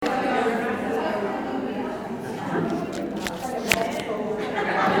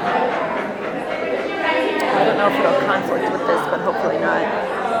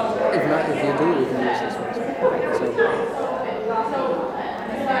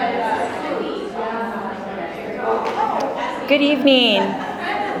Good evening.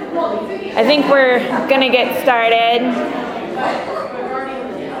 I think we're going to get started.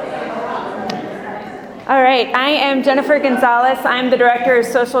 All right, I am Jennifer Gonzalez. I'm the Director of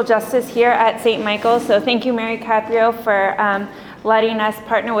Social Justice here at St. Michael's. So thank you, Mary Caprio, for letting us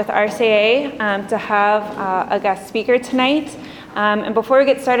partner with RCA to have a guest speaker tonight. And before we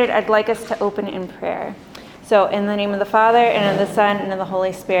get started, I'd like us to open in prayer. So in the name of the Father, and of the Son, and of the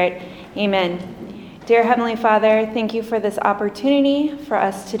Holy Spirit, amen. Dear Heavenly Father, thank you for this opportunity for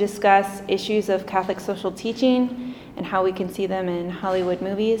us to discuss issues of Catholic social teaching and how we can see them in Hollywood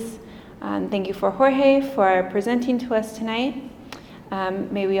movies. Thank you for Jorge for presenting to us tonight.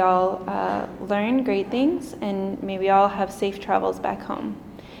 May we all learn great things, and may we all have safe travels back home.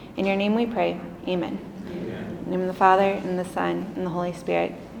 In your name we pray, amen. In the name of the Father, and the Son, and the Holy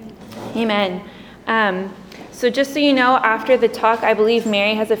Spirit, amen. So just so you know, after the talk, I believe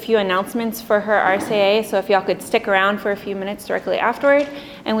Mary has a few announcements for her RCA, so if y'all could stick around for a few minutes directly afterward.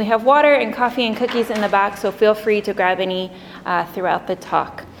 And we have water and coffee and cookies in the back, so feel free to grab any throughout the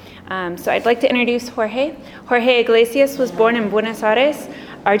talk. So I'd like to introduce Jorge. Jorge Iglesias was born in Buenos Aires,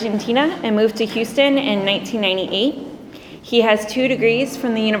 Argentina, and moved to Houston in 1998. He has 2 degrees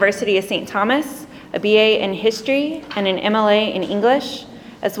from the University of St. Thomas, a BA in History and an MLA in English,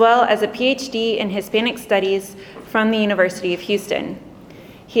 as well as a PhD in Hispanic Studies from the University of Houston.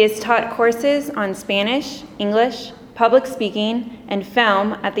 He has taught courses on Spanish, English, public speaking, and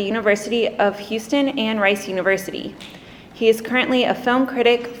film at the University of Houston and Rice University. He is currently a film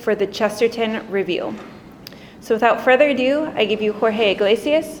critic for the Chesterton Review. So without further ado, I give you Jorge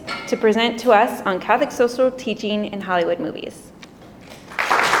Iglesias to present to us on Catholic social teaching in Hollywood movies.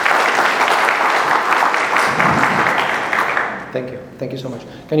 Thank you. Thank you so much.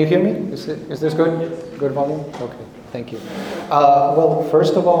 Can you hear me? Is this good? Good volume? Okay. Thank you. Well,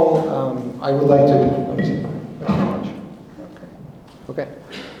 first of all, I would like to... Okay.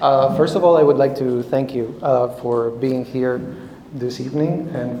 First of all, I would like to thank you for being here this evening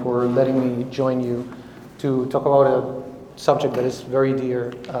and for letting me join you to talk about a subject that is very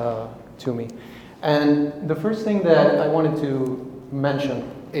dear to me. And the first thing that I wanted to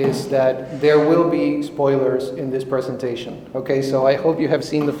mention is that there will be spoilers in this presentation. Okay, so I hope you have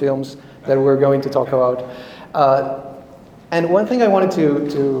seen the films that we're going to talk about. And one thing I wanted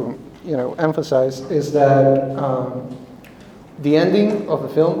to emphasize is that the ending of the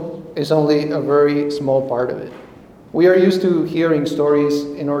film is only a very small part of it. We are used to hearing stories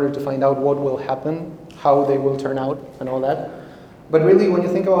in order to find out what will happen, how they will turn out, and all that. But really, when you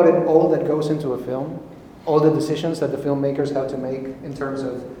think about it, all that goes into a film, all the decisions that the filmmakers have to make in terms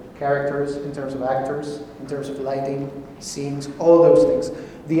of characters, in terms of actors, in terms of lighting, scenes, all those things.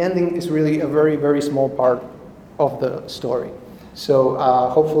 The ending is really a very, very small part of the story. So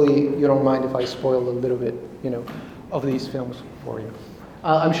hopefully you don't mind if I spoil a little bit, of these films for you.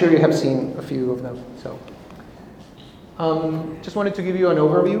 I'm sure you have seen a few of them. So just wanted to give you an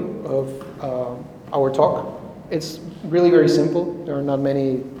overview of our talk. It's really very simple. There are not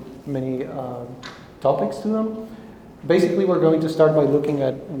many topics to them. Basically, we're going to start by looking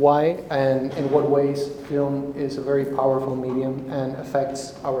at why and in what ways film is a very powerful medium and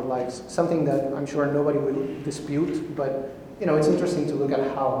affects our lives. Something that I'm sure nobody would dispute, but it's interesting to look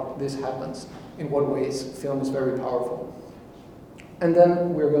at how this happens, in what ways film is very powerful. And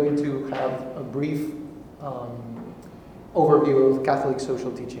then we're going to have a brief overview of Catholic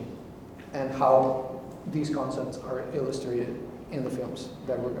social teaching and how these concepts are illustrated in the films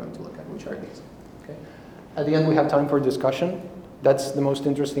that we're going to look at, which are these. Okay. At the end, we have time for discussion. That's the most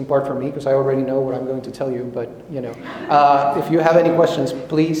interesting part for me because I already know what I'm going to tell you. But if you have any questions,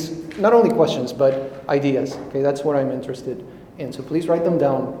 please, not only questions but ideas. Okay, that's what I'm interested in. So please write them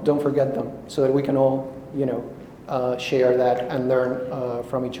down. Don't forget them, so that we can all, share that and learn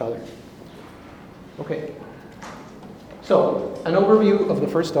from each other. Okay. So an overview of the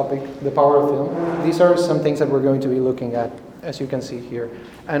first topic, the power of film. These are some things that we're going to be looking at, as you can see here.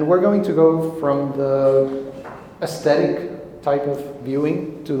 And we're going to go from the aesthetic type of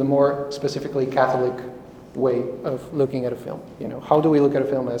viewing to the more specifically Catholic way of looking at a film. How do we look at a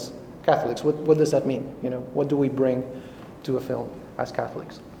film as Catholics? What does that mean? What do we bring to a film as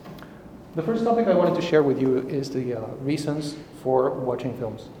Catholics? The first topic I wanted to share with you is the reasons for watching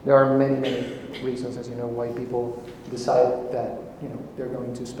films. There are many, many reasons, as you know, why people decide that they're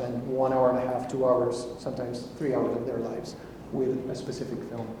going to spend 1 hour and a half, 2 hours, sometimes 3 hours of their lives with a specific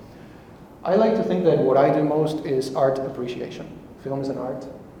film. I like to think that what I do most is art appreciation. Film is an art,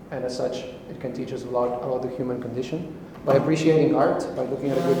 and as such, it can teach us a lot about the human condition. By appreciating art, by looking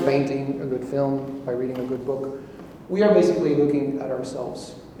at a good painting, a good film, by reading a good book, we are basically looking at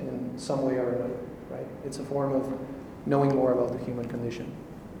ourselves in some way or another, right? It's a form of knowing more about the human condition.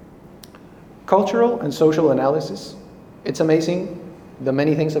 Cultural and social analysis. It's amazing the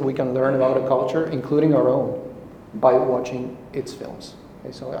many things that we can learn about a culture, including our own, by watching its films.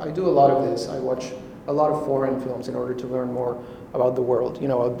 Okay, so I do a lot of this. I watch a lot of foreign films in order to learn more about the world,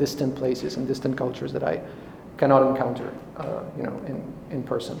 about distant places and distant cultures that I cannot encounter, in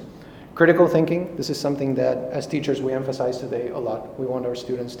person. Critical thinking, this is something that as teachers we emphasize today a lot. We want our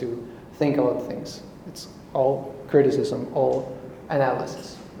students to think about things. It's all criticism, all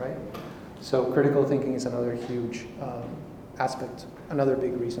analysis, right? So critical thinking is another huge aspect, another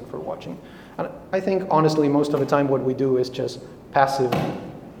big reason for watching. And I think honestly most of the time what we do is just passive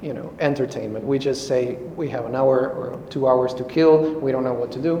entertainment. We just say we have an hour or 2 hours to kill, we don't know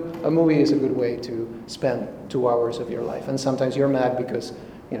what to do. A movie is a good way to spend 2 hours of your life. And sometimes you're mad because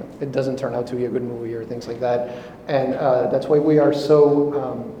it doesn't turn out to be a good movie or things like that. And that's why we are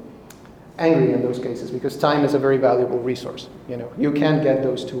so angry in those cases, because time is a very valuable resource. You can get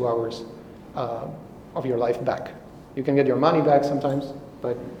those 2 hours of your life back. You can get your money back sometimes,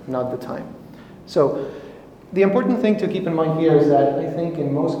 but not the time. So the important thing to keep in mind here is that I think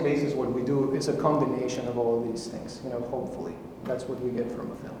in most cases what we do is a combination of all of these things, hopefully. That's what we get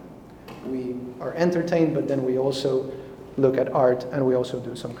from a film. We are entertained, but then we also look at art and we also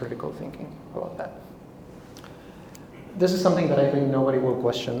do some critical thinking about that. This is something that I think nobody will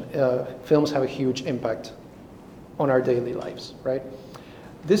question. Films have a huge impact on our daily lives, right?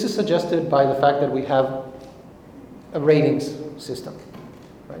 This is suggested by the fact that we have a ratings system,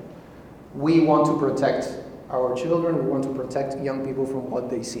 right? We want to protect our children, we want to protect young people from what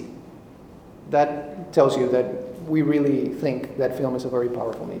they see. That tells you that we really think that film is a very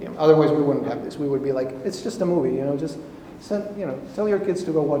powerful medium. Otherwise, we wouldn't have this. We would be like, it's just a movie, just tell your kids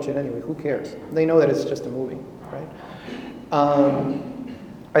to go watch it anyway. Who cares? They know that it's just a movie, right?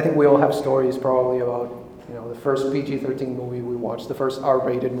 I think we all have stories probably about the first PG-13 movie we watched, the first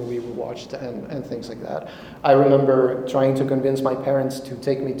R-rated movie we watched, and things like that. I remember trying to convince my parents to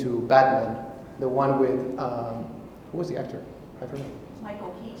take me to Batman, the one with who was the actor? I forgot.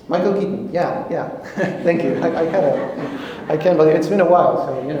 Michael Keaton. Yeah. Thank you. I can't believe it's been a while.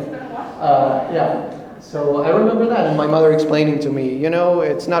 So yeah. So I remember that, and my mother explaining to me,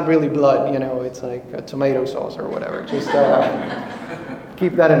 it's not really blood, it's like a tomato sauce or whatever. Just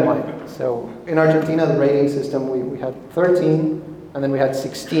keep that in mind. So in Argentina, the rating system, we had 13, and then we had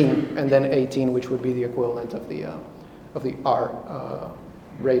 16, and then 18, which would be the equivalent of the R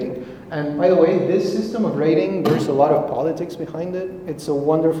rating. And by the way, this system of rating, there's a lot of politics behind it. It's a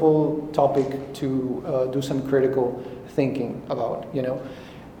wonderful topic to do some critical thinking about,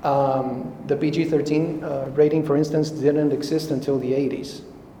 The PG-13 rating, for instance, didn't exist until the 80s.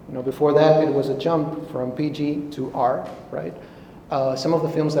 Before that, it was a jump from PG to R, right? Some of the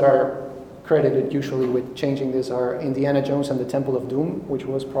films that are credited usually with changing this are Indiana Jones and the Temple of Doom, which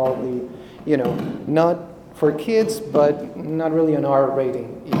was probably, not for kids, but not really an R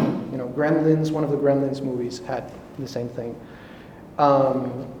rating either. Gremlins, one of the Gremlins movies had the same thing.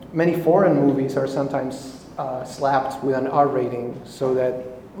 Many foreign movies are sometimes slapped with an R rating so that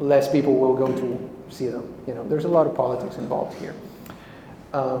less people will go to see them. There's a lot of politics involved here.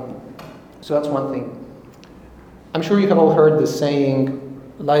 So that's one thing. I'm sure you have all heard the saying,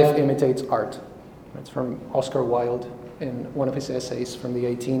 life imitates art. It's from Oscar Wilde in one of his essays from the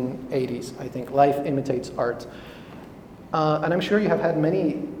 1880s, I think. Life imitates art. And I'm sure you have had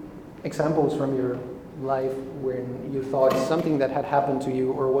many examples from your life when you thought something that had happened to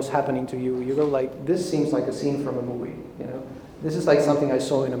you or was happening to you, you go like, this seems like a scene from a movie, This is like something I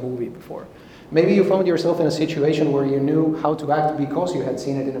saw in a movie before. Maybe you found yourself in a situation where you knew how to act because you had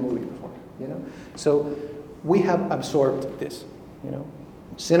seen it in a movie before, So we have absorbed this,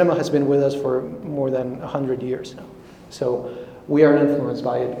 Cinema has been with us for more than 100 years now. So we are influenced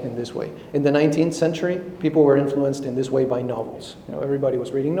by it in this way. In the 19th century, people were influenced in this way by novels. Everybody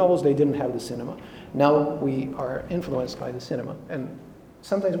was reading novels, they didn't have the cinema. Now we are influenced by the cinema, and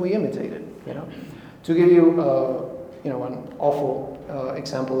sometimes we imitate it, To give you an awful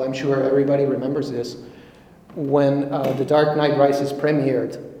example, I'm sure everybody remembers this. When The Dark Knight Rises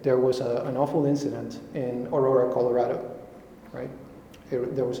premiered, there was an awful incident in Aurora, Colorado, right?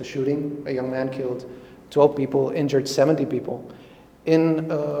 There was a shooting, a young man killed 12 people, injured 70 people,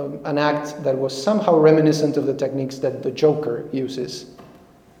 in an act that was somehow reminiscent of the techniques that the Joker uses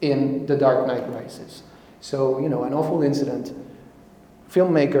in The Dark Knight Rises. So, an awful incident.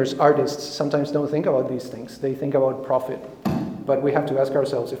 Filmmakers, artists, sometimes don't think about these things. They think about profit. But we have to ask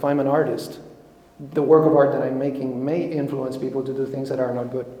ourselves, if I'm an artist, the work of art that I'm making may influence people to do things that are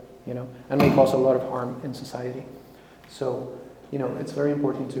not good, and may cause a lot of harm in society. So, it's very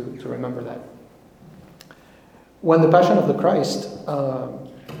important to remember that. When The Passion of the Christ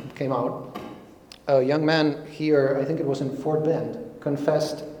came out, a young man here, I think it was in Fort Bend,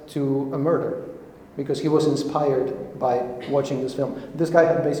 confessed to a murder because he was inspired by watching this film. This guy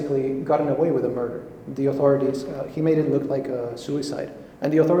had basically gotten away with a murder. The authorities, he made it look like a suicide,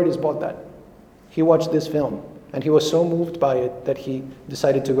 and the authorities bought that. He watched this film, and he was so moved by it that he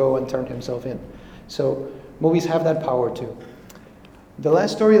decided to go and turn himself in. So movies have that power too. The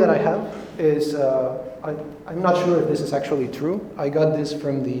last story that I have is, I'm not sure if this is actually true. I got this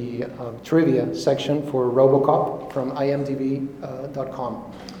from the trivia section for RoboCop from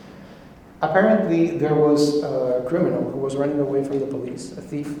imdb.com. Apparently, there was a criminal who was running away from the police, a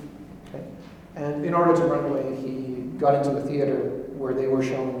thief. Okay? And in order to run away, he got into a theater where they were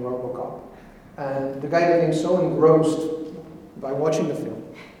showing RoboCop. And the guy became so engrossed by watching the film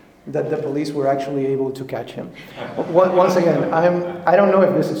that the police were actually able to catch him. Once again, I don't know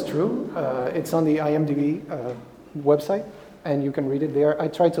if this is true. It's on the IMDb website, and you can read it there. I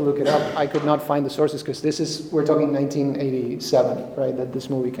tried to look it up. I could not find the sources because we're talking 1987, right, that this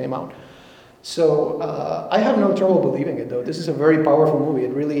movie came out. So I have no trouble believing it, though. This is a very powerful movie.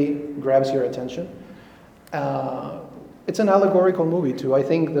 It really grabs your attention. It's an allegorical movie, too. I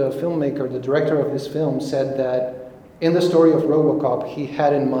think the filmmaker, the director of this film, said that in the story of RoboCop, he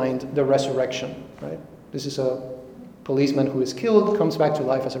had in mind the resurrection, right? This is a policeman who is killed, comes back to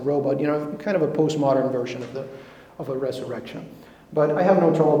life as a robot, kind of a postmodern version of a resurrection. But I have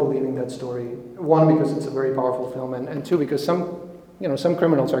no trouble believing that story. One, because it's a very powerful film, and two, because some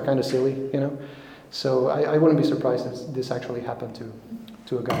criminals are kind of silly, So I wouldn't be surprised if this actually happened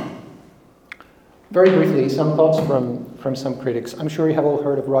to a guy. Very briefly, some thoughts from some critics. I'm sure you have all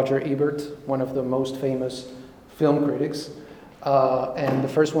heard of Roger Ebert, one of the most famous film critics, and the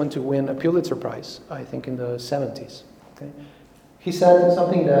first one to win a Pulitzer Prize, I think in the 70s. Okay? He said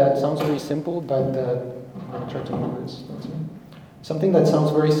something that sounds very simple, but I'm going to try to move this. Something that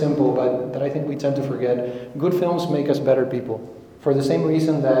sounds very simple, but that I think we tend to forget. Good films make us better people. For the same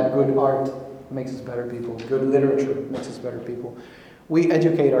reason that good art makes us better people, good literature makes us better people. We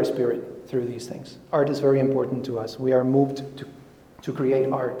educate our spirit through these things. Art is very important to us. We are moved to create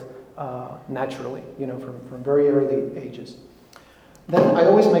art naturally, from very early ages. Then I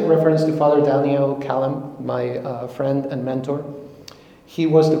always make reference to Father Daniel Callum, my friend and mentor. He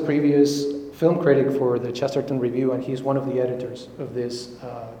was the previous film critic for the Chesterton Review, and he's one of the editors of this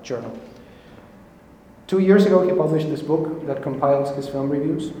journal. 2 years ago, he published this book that compiles his film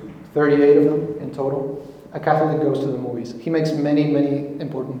reviews, 38 of them in total. A Catholic Goes to the Movies. He makes many, many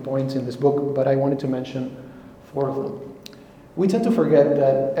important points in this book, but I wanted to mention 4 of them. We tend to forget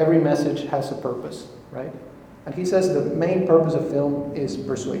that every message has a purpose, right? And he says the main purpose of film is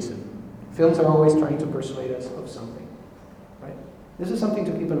persuasive. Films are always trying to persuade us of something, right? This is something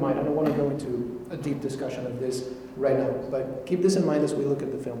to keep in mind. I don't want to go into a deep discussion of this right now, but keep this in mind as we look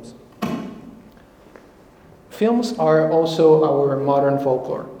at the films. Films are also our modern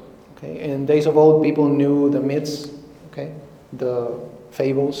folklore. Okay? In days of old, people knew the myths, okay? The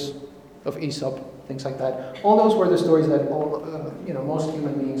fables of Aesop, things like that. All those were the stories that most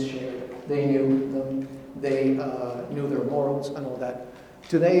human beings shared. They knew them. They knew their morals and all that.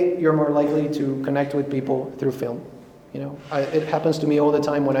 Today, you're more likely to connect with people through film. It happens to me all the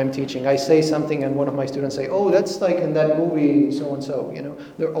time when I'm teaching. I say something and one of my students say, "Oh, that's like in that movie so-and-so."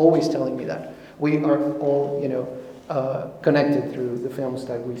 They're always telling me that. We are all, connected through the films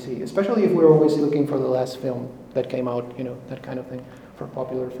that we see, especially if we're always looking for the last film that came out, that kind of thing, for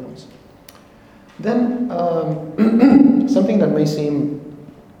popular films. Then, something that may seem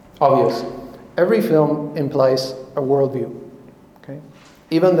obvious. Every film implies a worldview, okay?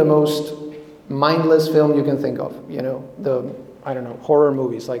 Even the most mindless film you can think of, horror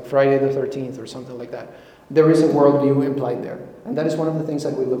movies like Friday the 13th or something like that. There is a worldview implied there. And that is one of the things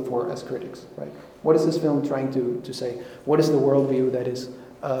that we look for as critics, right? What is this film trying to say? What is the worldview that is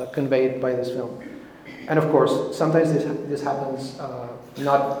conveyed by this film? And of course, sometimes this happens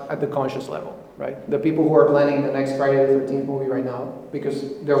not at the conscious level, right? The people who are planning the next Friday the 13th movie right now,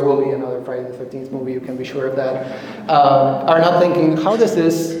 because there will be another Friday the 13th movie, you can be sure of that, are not thinking, how does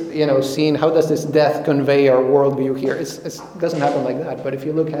this, scene, how does this death convey our worldview here? It doesn't happen like that, but if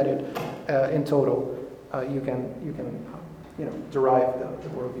you look at it in total, you can derive the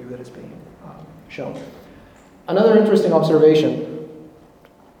worldview that is being shown. Another interesting observation,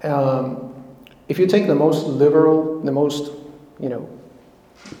 if you take the most liberal, the most,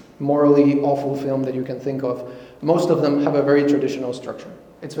 morally awful film that you can think of, most of them have a very traditional structure.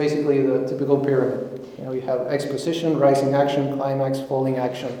 It's basically the typical pyramid. You have exposition, rising action, climax, falling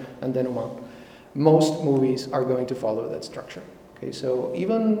action, and denouement. Most movies are going to follow that structure. Okay, so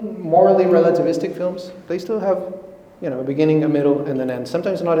even morally relativistic films, they still have, a beginning, a middle, and an end.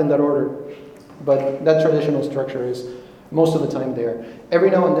 Sometimes not in that order, but that traditional structure is most of the time there.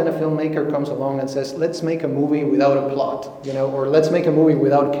 Every now and then a filmmaker comes along and says, let's make a movie without a plot, or let's make a movie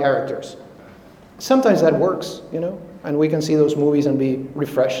without characters. Sometimes that works, and we can see those movies and be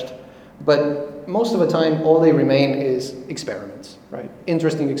refreshed. But most of the time, all they remain is experiments, right?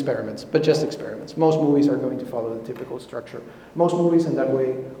 Interesting experiments, but just experiments. Most movies are going to follow the typical structure. Most movies in that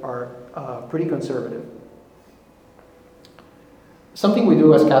way are pretty conservative. Something we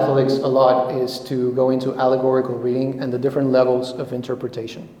do as Catholics a lot is to go into allegorical reading and the different levels of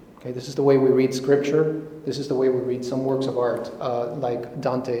interpretation. Okay, this is the way we read scripture. This is the way we read some works of art, like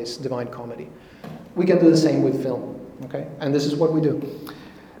Dante's Divine Comedy. We can do the same with film, okay? And this is what we do.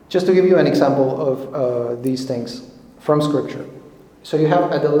 Just to give you an example of these things from scripture. So you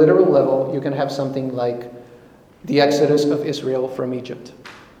have, at the literal level, you can have something like the exodus of Israel from Egypt,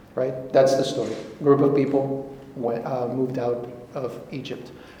 right? That's the story. A group of people moved out of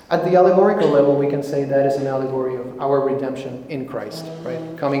Egypt. At the allegorical level, we can say that is an allegory of our redemption in Christ, right?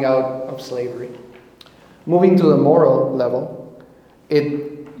 Coming out of slavery. Moving to the moral level,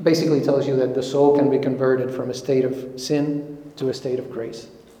 it basically tells you that the soul can be converted from a state of sin to a state of grace.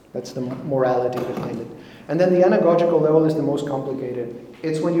 That's the morality behind it. And then the anagogical level is the most complicated.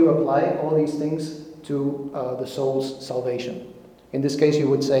 It's when you apply all these things to the soul's salvation. In this case, you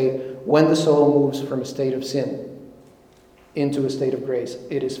would say, when the soul moves from a state of sin into a state of grace,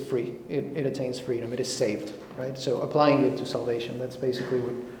 it is free. It attains freedom. It is saved, right? So applying it to salvation, that's basically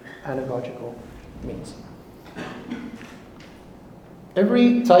what anagogical means.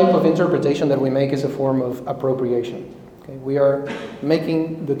 Every type of interpretation that we make is a form of appropriation. Okay? We are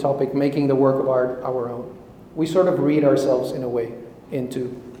making the topic, making the work of art our own. We sort of read ourselves in a way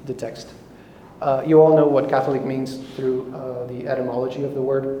into the text. You all know what Catholic means through the etymology of the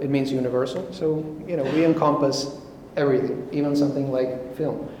word. It means universal. So, we encompass everything, even something like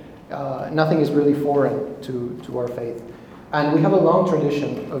film. Nothing is really foreign to our faith. And we have a long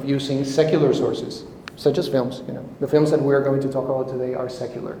tradition of using secular sources, such as films. The films that we're going to talk about today are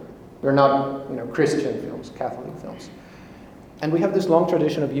secular. They're not, Christian films, Catholic films. And we have this long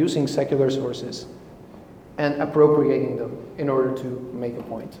tradition of using secular sources and appropriating them in order to make a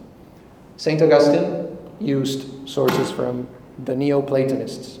point. St. Augustine used sources from the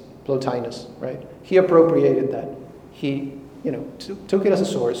Neoplatonists, Plotinus, right? He appropriated that. He, took it as a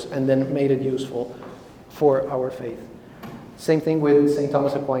source and then made it useful for our faith. Same thing with St.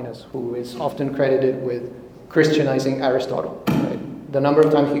 Thomas Aquinas, who is often credited with Christianizing Aristotle. Right? The number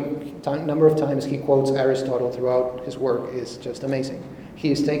of times he quotes Aristotle throughout his work is just amazing.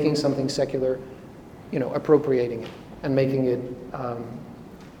 He is taking something secular, appropriating it and making it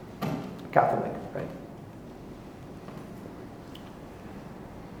Catholic, right?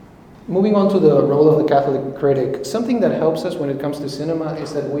 Moving on to the role of the Catholic critic, something that helps us when it comes to cinema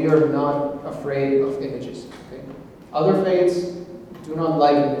is that we are not afraid of images. Okay? Other faiths do not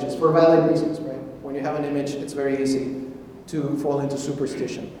like images for valid reasons, right? When you have an image, it's very easy to fall into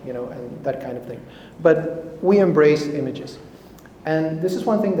superstition, and that kind of thing. But we embrace images. And this is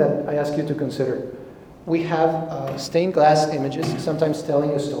one thing that I ask you to consider. We have stained glass images, sometimes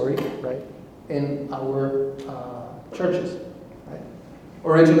telling a story, right, in our churches. Right?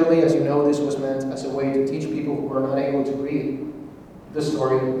 Originally, as you know, this was meant as a way to teach people who were not able to read the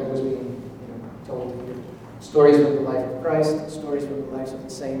story that was being told here. Stories from the life of Christ, stories from the lives of the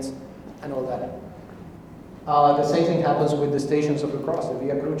saints, and all that. The same thing happens with the Stations of the Cross, the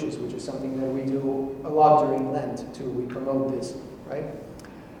Via Crucis, which is something that we do a lot during Lent, too. We promote this, right?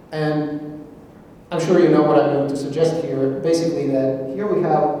 And I'm sure you know what I'm going to suggest here. Basically, that here we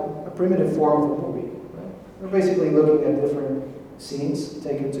have a primitive form of a movie. Right? We're basically looking at different scenes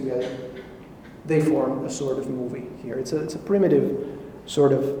taken together. They form a sort of movie here. It's a primitive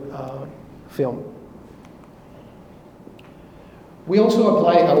sort of film. We also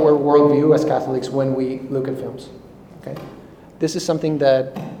apply our worldview as Catholics when we look at films. Okay? This is something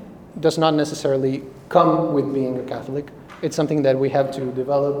that does not necessarily come with being a Catholic. It's something that we have to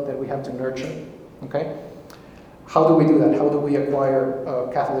develop, that we have to nurture. Okay? How do we do that? How do we acquire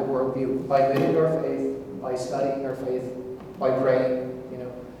a Catholic worldview? By living our faith, by studying our faith, by praying,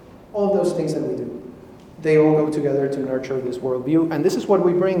 all of those things that we do. They all go together to nurture this worldview, and this is what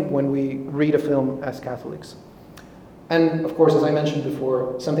we bring when we read a film as Catholics. And of course, as I mentioned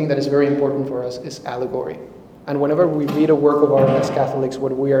before, something that is very important for us is allegory. And whenever we read a work of art as Catholics,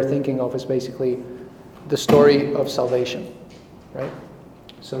 what we are thinking of is basically the story of salvation, right?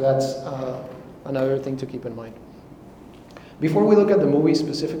 So that's another thing to keep in mind. Before we look at the movie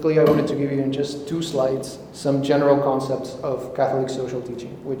specifically, I wanted to give you in just 2 slides some general concepts of Catholic social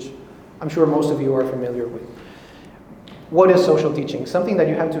teaching, which I'm sure most of you are familiar with. What is social teaching? Something that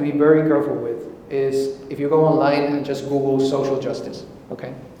you have to be very careful with is if you go online and just Google social justice,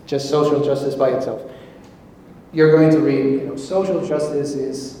 okay? Just social justice by itself. You're going to read, social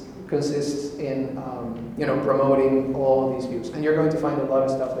justice consists in, promoting all of these views. And you're going to find a lot of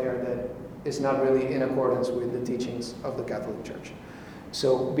stuff there that is not really in accordance with the teachings of the Catholic Church.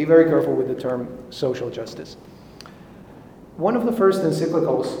 So be very careful with the term social justice. One of the first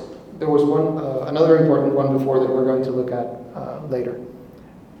encyclicals, there was another important one before that we're going to look at later.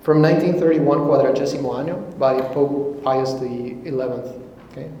 From 1931, Quadragesimo Anno, by Pope Pius XI.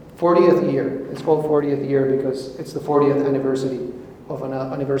 Okay? 40th year. It's called 40th year because it's the 40th anniversary of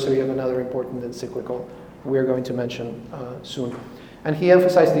another important encyclical we're going to mention soon. And he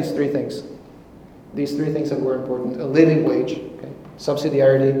emphasized these 3 things. These 3 things that were important: a living wage, okay,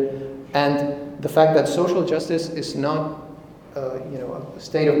 subsidiarity, and the fact that social justice is not a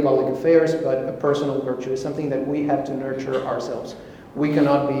state of public affairs, but a personal virtue. It's something that we have to nurture ourselves. We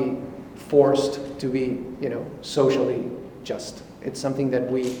cannot be forced to be, socially just. It's something that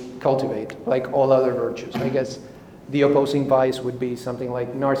we cultivate, like all other virtues. I guess the opposing vice would be something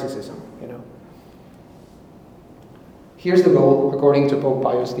like narcissism, Here's the goal, according to Pope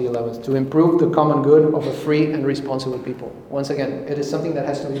Pius XI, to improve the common good of a free and responsible people. Once again, it is something that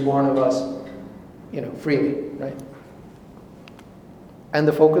has to be born of us, freely, right? And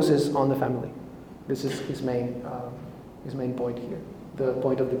the focus is on the family. This is his main point here, the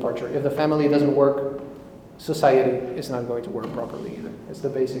point of departure. If the family doesn't work, society is not going to work properly either. It's the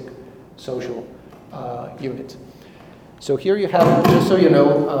basic social unit. So here you have, just so you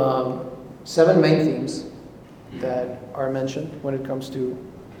know, 7 main themes that are mentioned when it comes to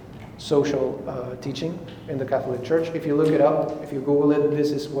social teaching in the Catholic Church. If you look it up, if you Google it,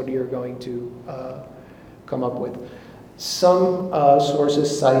 this is what you're going to come up with. Some sources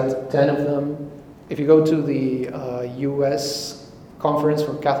cite 10 of them. If you go to the U.S. Conference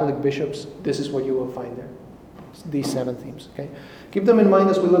for Catholic Bishops, this is what you will find there. These 7 themes, okay? Keep them in mind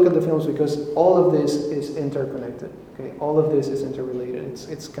as we look at the films because all of this is interconnected, okay? All of this is interrelated.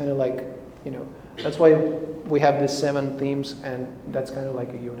 It's kind of like, that's why we have these 7 themes, and that's kind of like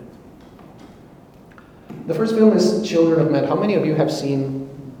a unit. The first film is Children of Men. How many of you have seen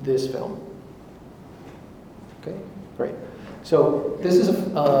this film? Okay, great. So this is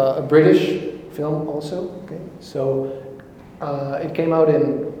a British film also. Okay, so it came out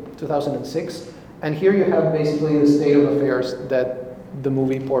in 2006, and here you have basically the state of affairs that the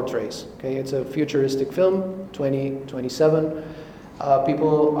movie portrays. Okay, it's a futuristic film, 2027.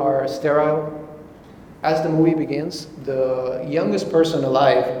 People are sterile. As the movie begins, the youngest person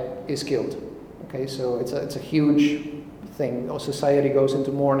alive is killed. Okay, so it's a huge thing. Society goes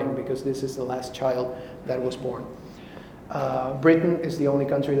into mourning because this is the last child that was born. Britain is the only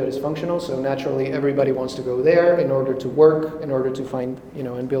country that is functional, so naturally everybody wants to go there in order to work, in order to find,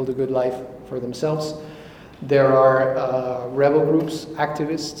 and build a good life for themselves. There are rebel groups,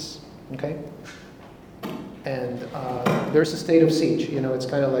 activists, okay? And there's a state of siege. It's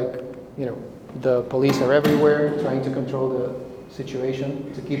kind of like, the police are everywhere trying to control the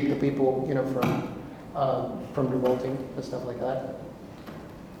situation to keep the people, from revolting and stuff like that.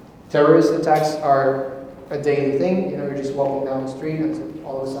 Terrorist attacks are a daily thing. You're just walking down the street and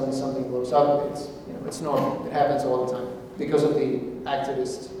all of a sudden something blows up. It's normal. It happens all the time because of the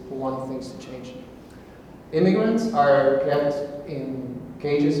activists who want things to change. Immigrants are kept in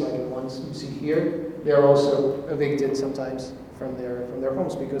cages like the ones you see here. They are also evicted sometimes from their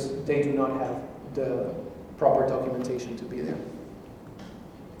homes because they do not have the proper documentation to be there.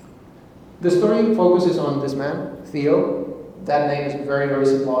 The story focuses on this man, Theo. That name is very, very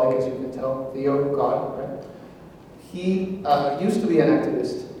symbolic, as you can tell. Theo, God, right? He used to be an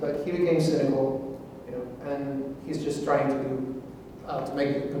activist, but he became cynical, and he's just trying to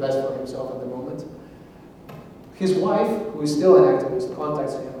make the best for himself at the moment. His wife, who is still an activist,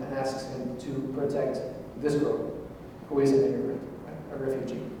 contacts him and asks him to protect this girl, who is an immigrant, right? A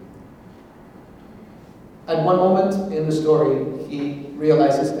refugee. At one moment in the story, he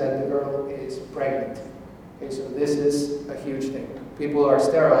realizes that the girl is pregnant. Okay, so this is a huge thing. People are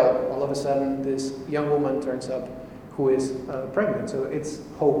sterile. All of a sudden, this young woman turns up who is pregnant. So it's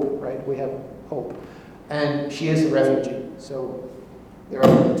hope, right? We have hope. And she is a refugee. So there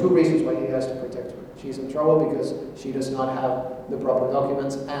are 2 reasons why he has to protect her. She's in trouble because she does not have the proper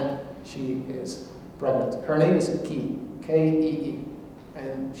documents, and she is pregnant. Her name is Key, K-E-E,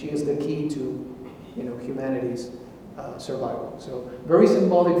 and she is the key to, humanity's survival. So very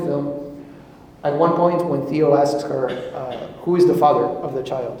symbolic film. At one point, when Theo asks her, who is the father of the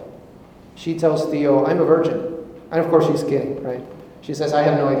child? She tells Theo, I'm a virgin. And of course she's kidding, right? She says, I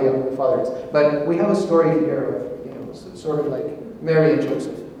have no idea who the father is. But we have a story here of, sort of like Mary and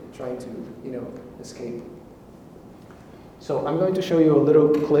Joseph trying to, escape. So I'm going to show you a little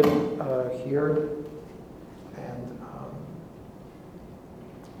clip here. And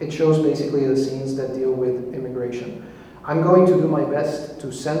it shows basically the scenes that deal with immigration. I'm going to do my best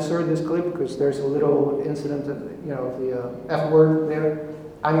to censor this clip because there's a little incident, of the F word there.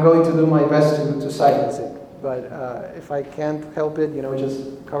 I'm going to do my best to silence it. But if I can't help it,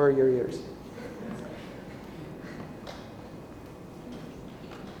 just cover your ears.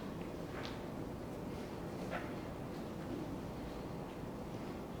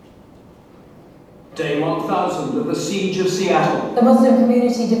 Day 1000 of the Siege of Seattle. The Muslim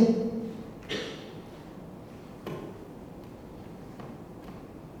community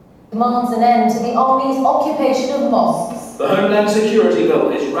demands an end to the army's occupation of mosques. The Homeland Security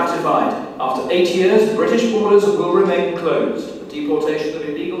Bill is ratified. After 8 years, British borders will remain closed. The deportation of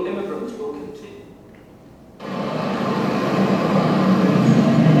illegal immigrants will continue.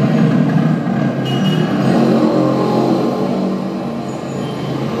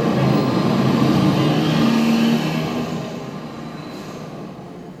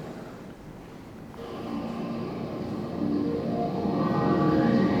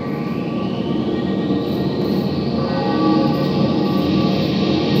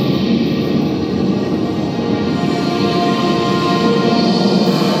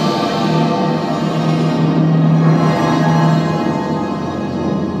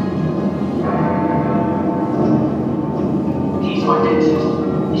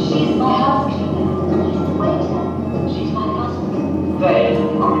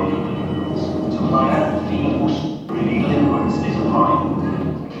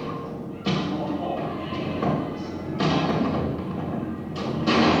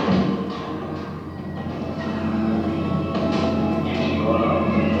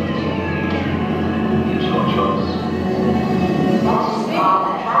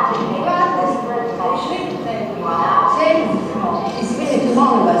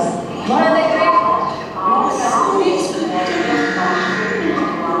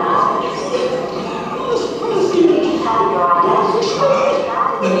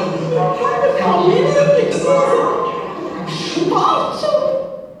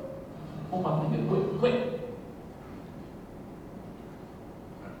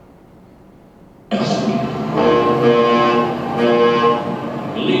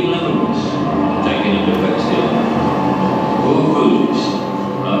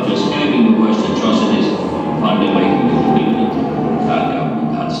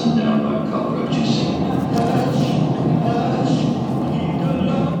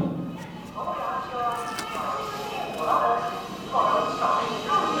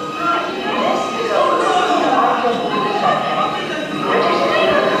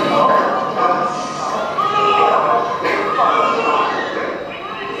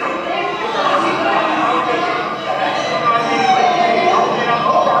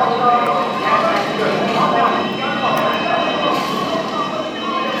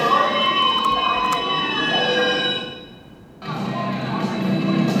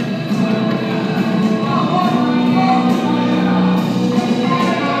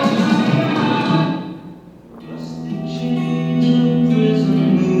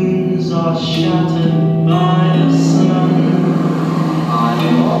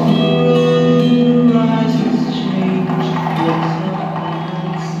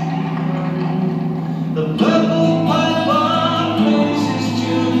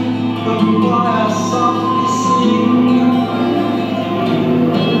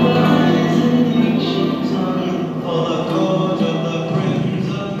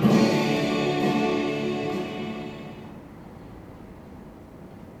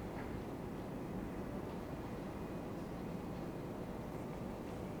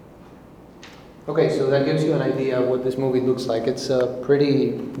 Okay, so that gives you an idea of what this movie looks like. It's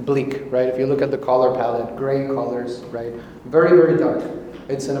pretty bleak, right? If you look at the color palette, gray colors, right? Very, very dark.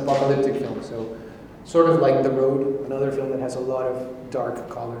 It's an apocalyptic film, so sort of like The Road, another film that has a lot of dark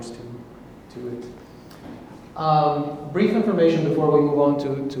colors to it. Brief information before we move on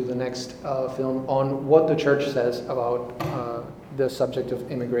to the next film on what the church says about the subject of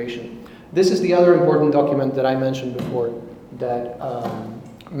immigration. This is the other important document that I mentioned before that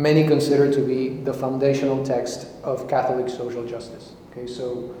many consider to be the foundational text of Catholic social justice. Okay,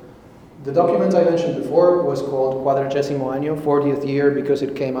 so the document I mentioned before was called Quadragésimo Año, 40th year, because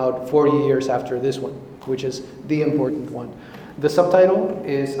it came out 40 years after this one, which is the important one. The subtitle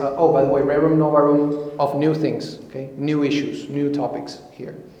is, oh, by the way, Rerum Novarum of new things, okay? New issues, new topics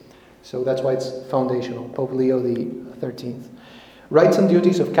here. So that's why it's foundational, Pope Leo the 13th. Rights and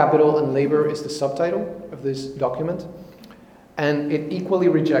Duties of Capital and Labor is the subtitle of this document. And it equally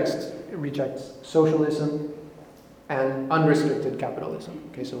rejects socialism and unrestricted capitalism.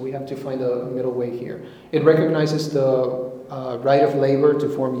 Okay, so we have to find a middle way here. It recognizes the right of labor to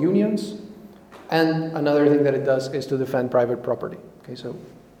form unions, and another thing that it does is to defend private property. Okay, so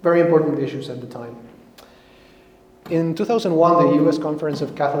very important issues at the time. In 2001, the U.S. Conference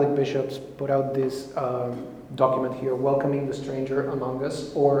of Catholic Bishops put out this document here, Welcoming the Stranger Among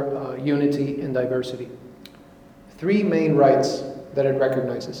Us, or Unity in Diversity. 3 main rights that it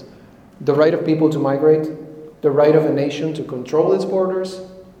recognizes: the right of people to migrate, the right of a nation to control its borders,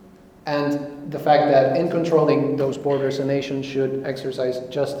 and the fact that in controlling those borders, a nation should exercise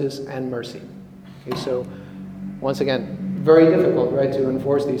justice and mercy. Okay, so once again, very difficult, right, to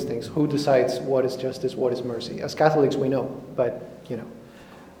enforce these things. Who decides what is justice, what is mercy? As Catholics, we know, but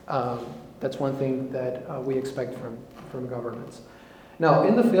that's one thing that we expect from governments. Now,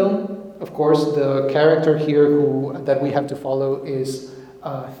 in the film, of course, the character here that we have to follow is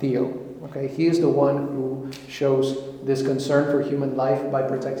Theo. Okay, he is the one who shows this concern for human life by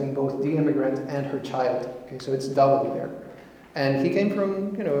protecting both the immigrant and her child. Okay, so it's doubly there. And he came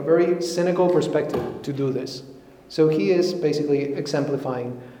from, a very cynical perspective to do this. So he is basically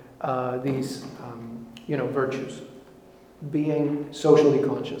exemplifying these, virtues, being socially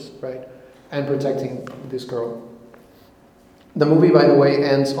conscious, right, and protecting this girl. The movie, by the way,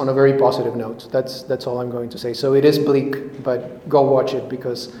 ends on a very positive note. That's all I'm going to say. So it is bleak, but go watch it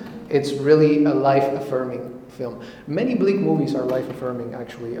because it's really a life-affirming film. Many bleak movies are life-affirming,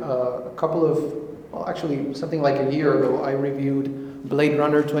 actually. Something like a year ago, I reviewed Blade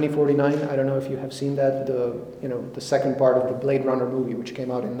Runner 2049. I don't know if you have seen that, the second part of the Blade Runner movie, which came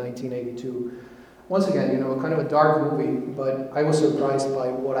out in 1982. Once again, kind of a dark movie, but I was surprised by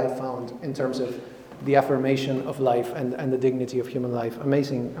what I found in terms of the affirmation of life and the dignity of human life.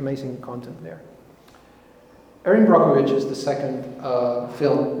 Amazing content there. Erin Brockovich is the second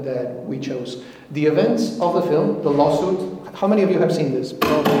film that we chose. The events of the film, the lawsuit, how many of you have seen this?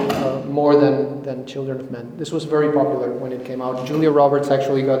 Probably more than Children of Men. This was very popular when it came out. Julia Roberts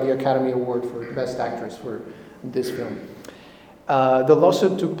actually got the Academy Award for Best Actress for this film. The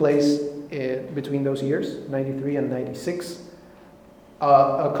lawsuit took place between those years, 93 and 96.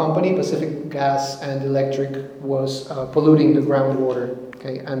 A company, Pacific Gas and Electric, was polluting the groundwater,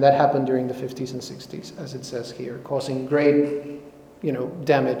 okay, and that happened during the 50s and 60s, as it says here, causing great,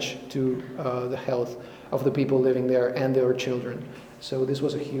 damage to the health of the people living there and their children. So this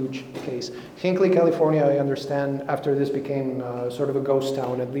was a huge case. Hinckley, California, I understand, after this became sort of a ghost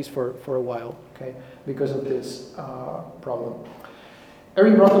town, at least for a while, okay, because of this problem.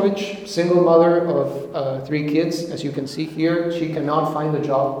 Erin Brockovich, single mother of 3 kids, as you can see here. She cannot find a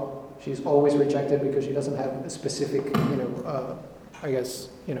job. She's always rejected because she doesn't have a specific,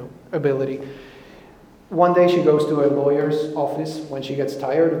 ability. One day she goes to a lawyer's office when she gets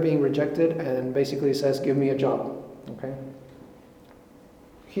tired of being rejected and basically says, "Give me a job," okay?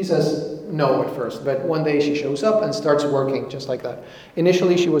 He says no at first, but one day she shows up and starts working just like that.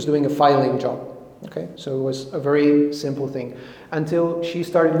 Initially she was doing a filing job. Okay, so it was a very simple thing until she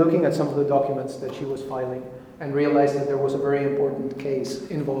started looking at some of the documents that she was filing and realized that there was a very important case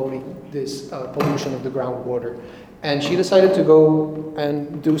involving this pollution of the groundwater. And she decided to go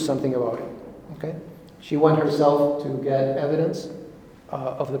and do something about it. Okay, she went herself to get evidence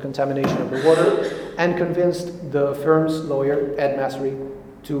of the contamination of the water and convinced the firm's lawyer, Ed Masry,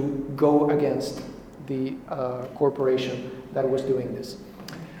 to go against the corporation that was doing this.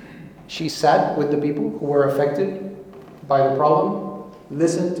 She sat with the people who were affected by the problem,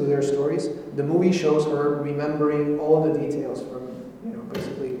 listened to their stories. The movie shows her remembering all the details from,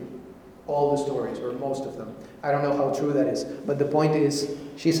 basically all the stories, or most of them. I don't know how true that is, but the point is,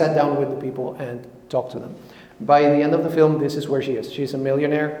 she sat down with the people and talked to them. By the end of the film, this is where she is. She's a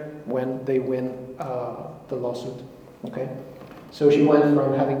millionaire when they win the lawsuit, okay? So she went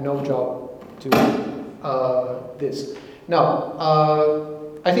from having no job to this. Now,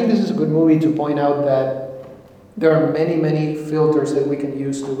 I think this is a good movie to point out that there are many filters that we can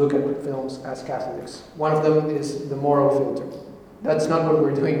use to look at films as Catholics. One of them is the moral filter. That's not what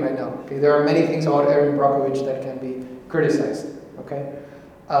we're doing right now. Okay? There are many things about Erin Brockovich that can be criticized. Okay?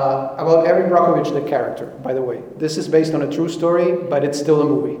 About Erin Brockovich, the character, by the way. This is based on a true story, but it's still a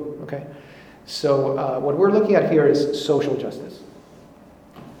movie. Okay? So what we're looking at here is social justice.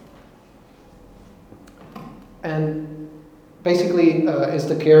 And basically, is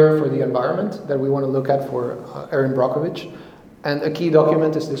the care for the environment that we want to look at for Erin Brockovich. And a key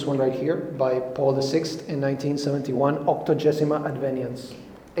document is this one right here by Paul VI in 1971, Octogesima Adveniens,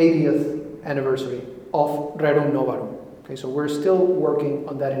 80th anniversary of Rerum Novarum. Okay, so we're still working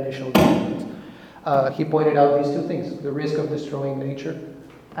on that initial document. He pointed out these two things, the risk of destroying nature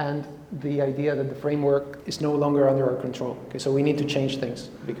and the idea that the framework is no longer under our control. Okay, so we need to change things,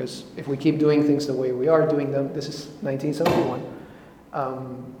 because if we keep doing things the way we are doing them, this is 1971,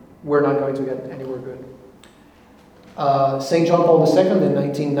 we're not going to get anywhere good. St. John Paul II in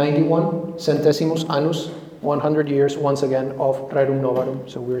 1991, Centesimus Annus, 100 years once again of Rerum Novarum.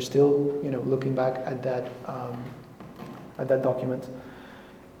 So we're still, looking back at that document.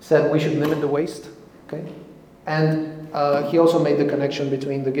 Said we should limit the waste, okay? And he also made the connection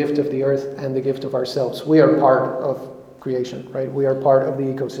between the gift of the earth and the gift of ourselves. We are part of creation, right? We are part of the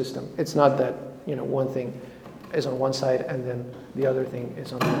ecosystem. It's not that, one thing is on one side and then the other thing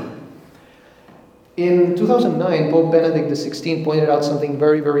is on the other. In 2009, Pope Benedict XVI pointed out something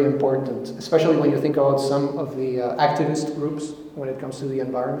very, very important, especially when you think about some of the activist groups when it comes to the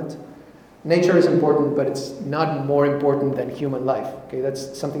environment. Nature is important, but it's not more important than human life. Okay,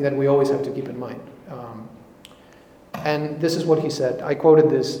 that's something that we always have to keep in mind. And this is what he said. I quoted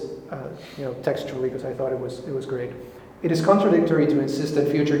this, textually because I thought it was great. It is contradictory to insist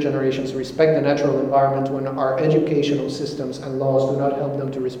that future generations respect the natural environment when our educational systems and laws do not help them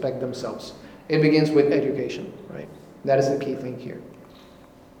to respect themselves. It begins with education, right? That is the key thing here.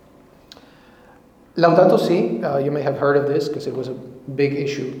 Laudato Si, you may have heard of this because it was a big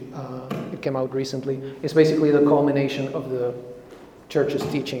issue. It came out recently. It's basically the culmination of the Church's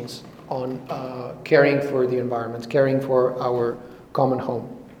teachings on caring for the environment, caring for our common home.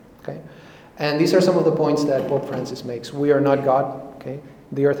 Okay, and these are some of the points that Pope Francis makes. We are not God. Okay,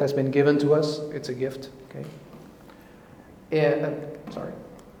 the earth has been given to us. It's a gift. Okay,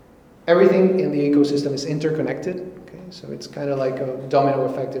 everything in the ecosystem is interconnected. Okay, so it's kind of like a domino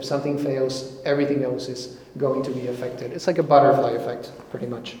effect. If something fails, everything else is going to be affected. It's like a butterfly effect, pretty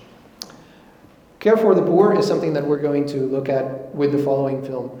much. Care for the poor is something that we're going to look at with the following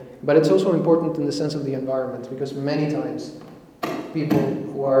film. But it's also important in the sense of the environment, because many times people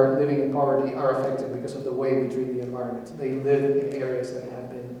who are living in poverty are affected because of the way we treat the environment. They live in areas that have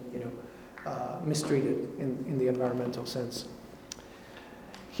been, mistreated in the environmental sense.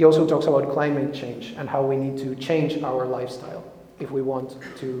 He also talks about climate change and how we need to change our lifestyle if we want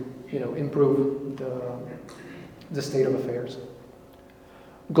to, improve the state of affairs.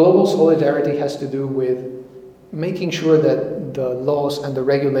 Global solidarity has to do with making sure that the laws and the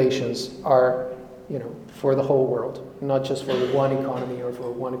regulations are, for the whole world, not just for one economy or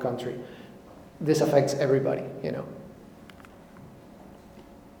for one country. This affects everybody,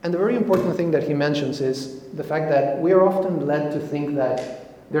 And the very important thing that he mentions is the fact that we are often led to think that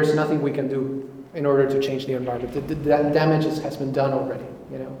there's nothing we can do in order to change the environment. The damage has been done already,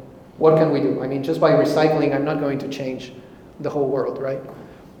 What can we do? I mean, just by recycling, I'm not going to change the whole world, right?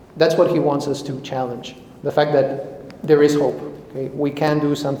 That's what he wants us to challenge. The fact that there is hope. Okay? We can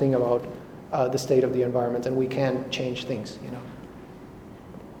do something about the state of the environment, and we can change things,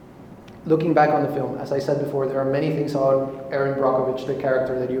 Looking back on the film, as I said before, there are many things about Erin Brockovich, the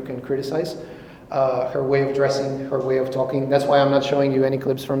character, that you can criticize. Her way of dressing, her way of talking. That's why I'm not showing you any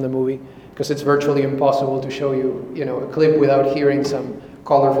clips from the movie, because it's virtually impossible to show you, a clip without hearing some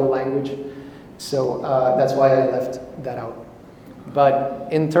colorful language. So that's why I left that out. But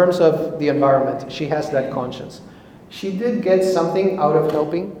in terms of the environment, she has that conscience. She did get something out of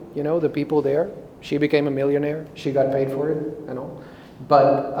helping, the people there. She became a millionaire. She got paid for it and all.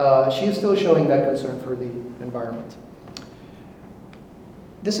 But she's still showing that concern for the environment.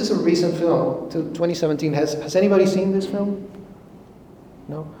 This is a recent film, 2017. Has anybody seen this film?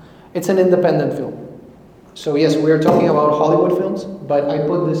 No? It's an independent film. So yes, we are talking about Hollywood films, but I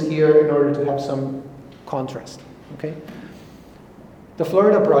put this here in order to have some contrast. Okay? The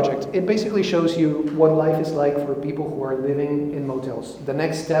Florida Project, it basically shows you what life is like for people who are living in motels. The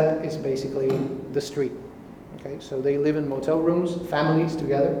next step is basically the street. Okay, so they live in motel rooms, families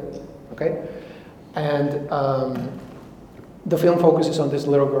together. Okay, and the film focuses on this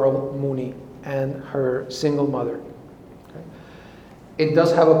little girl, Mooney, and her single mother. Okay? It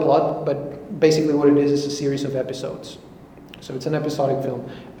does have a plot, but basically what it is a series of episodes. So it's an episodic film.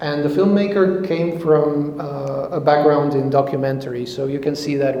 And the filmmaker came from a background in documentary, so you can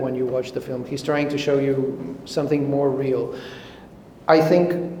see that when you watch the film. He's trying to show you something more real. I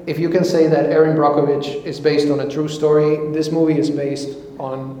think if you can say that Erin Brockovich is based on a true story, this movie is based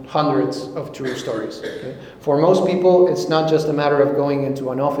on hundreds of true stories. Okay? For most people, it's not just a matter of going into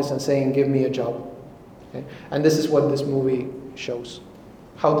an office and saying, give me a job. Okay? And this is what this movie shows.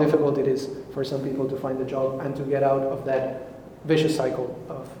 How difficult it is for some people to find a job and to get out of that vicious cycle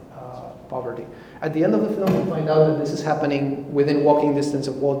of poverty. At the end of the film, we find out that this is happening within walking distance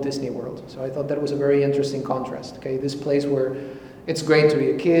of Walt Disney World. So I thought that was a very interesting contrast. Okay, this place where it's great to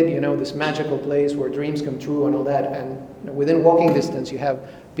be a kid, this magical place where dreams come true and all that, and within walking distance, you have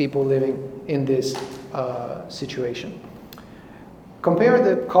people living in this situation. Compare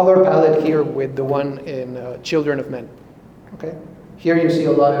the color palette here with the one in Children of Men. Okay, here you see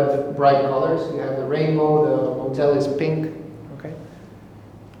a lot of bright colors. You have the rainbow. The motel is pink. Okay.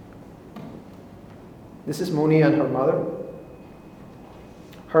 This is Mooney and her mother.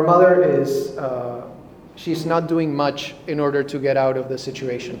 Her mother is, she's not doing much in order to get out of the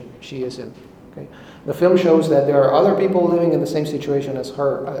situation she is in. Okay? The film shows that there are other people living in the same situation as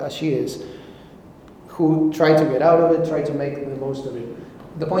her, as she is, who try to get out of it, try to make the most of it.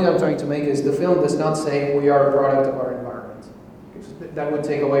 The point I'm trying to make is the film does not say we are a product of our environment. That would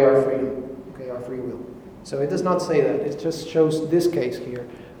take away our freedom, okay, our free will. So it does not say that. It just shows this case here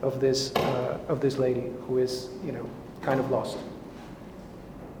of this lady who is, kind of lost.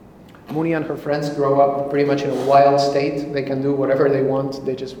 Mooney and her friends grow up pretty much in a wild state. They can do whatever they want.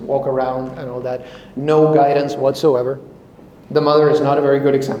 They just walk around and all that. No guidance whatsoever. The mother is not a very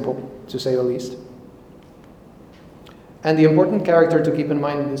good example, to say the least. And the important character to keep in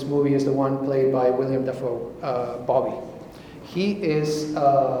mind in this movie is the one played by William Dafoe, Bobby. He is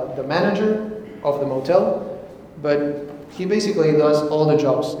the manager of the motel, but he basically does all the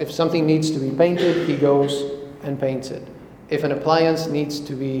jobs. If something needs to be painted, he goes and paints it. If an appliance needs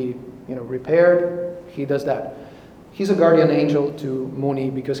to be, repaired, he does that. He's a guardian angel to Mooney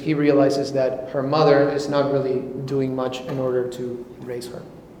because he realizes that her mother is not really doing much in order to raise her.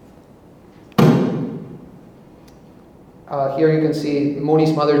 Here you can see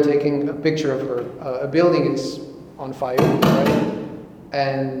Mooney's mother taking a picture of her. A building is on fire, right?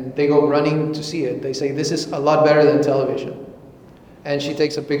 And they go running to see it. They say, this is a lot better than television. And she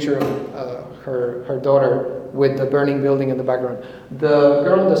takes a picture of her daughter with the burning building in the background. The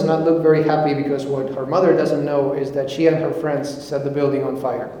girl does not look very happy because what her mother doesn't know is that she and her friends set the building on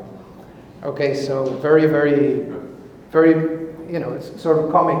fire. Okay, so very, very, very, it's sort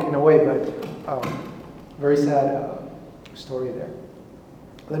of comic in a way, but very sad story there.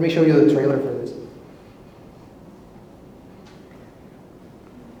 Let me show you the trailer for this.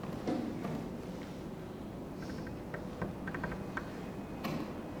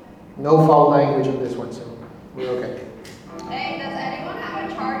 No foul language in this one, so we're okay. Hey, does anyone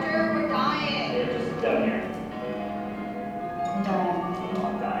have a charger? We're dying. Just down here. I'm dying.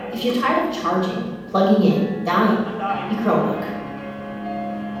 I'm dying. If you're tired of charging, plugging in, dying, I'm dying. you Chromebook.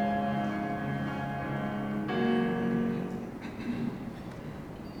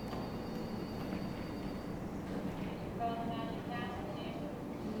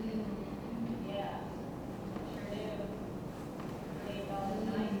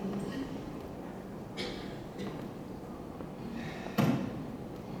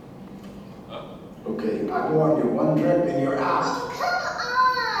 Okay, I warned you, one drip and you're out. Oh, come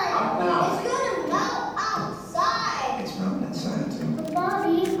on! Out now. It's gonna melt outside. It's not outside, too. But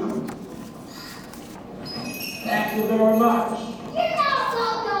Bobby, Thank you very much. you're not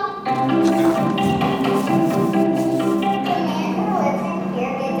welcome. The man who lives in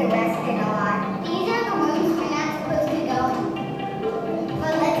here gets arrested a lot. These are the rooms we're not supposed to go in.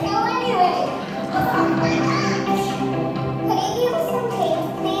 But let's go anyway. Could you give us some tape,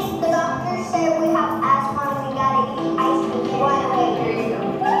 please? The doctor said we have asthma and we gotta eat ice cream right away.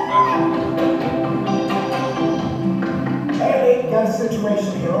 Hey, got a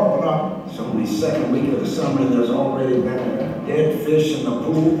situation here, open up. It's only second week of the summer and there's already been a dead fish in the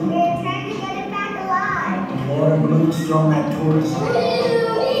pool. We're trying to get it back alive. Water balloons thrown at tourists.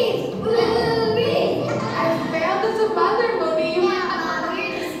 Boobies! Boobies! I failed as a mother, Mooney. Yeah, Mom, you're a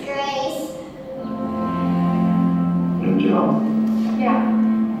disgrace. New job. Yeah.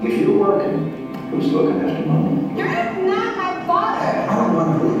 If you're working, who's looking after mom? You're not my father. I don't want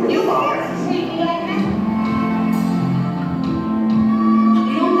to who You your can't treat me like that.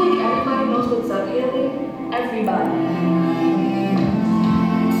 You don't think everybody knows what's up here, Lee? Everybody.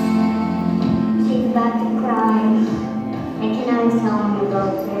 She's about to cry. I can always tell when you go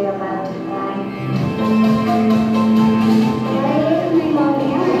through you're about to cry. Why is my mom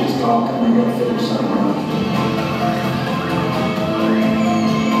yelling? Just talking, I gotta figure something out.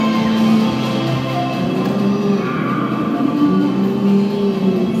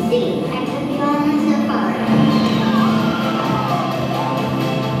 See, I took you on a safari.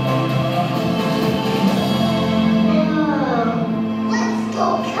 Whoa. Let's go,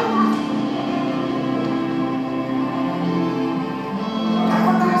 come on. Have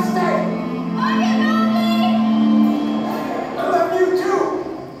a nice day. Oh, you know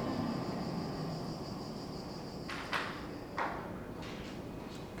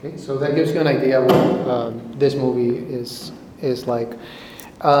So that gives you an idea what this movie is like.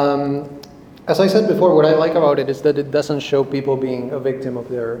 As I said before, what I like about it is that it doesn't show people being a victim of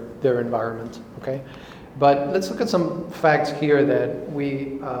their environment. Okay, but let's look at some facts here that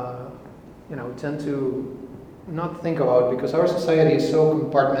we tend to not think about, because our society is so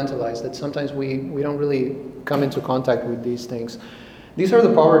compartmentalized that sometimes we don't really come into contact with these things. These are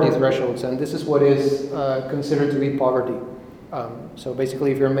the poverty thresholds, and this is what is considered to be poverty. So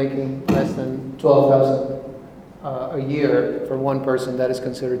basically, if you're making less than $12,000 a year for one person, that is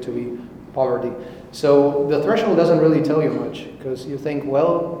considered to be poverty. So the threshold doesn't really tell you much, because you think,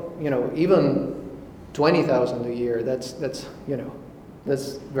 well, even 20,000 a year, that's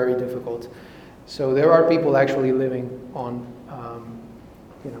very difficult. So there are people actually living on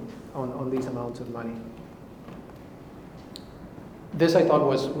these amounts of money. This I thought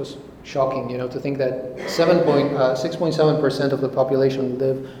was shocking, to think that 6.7% of the population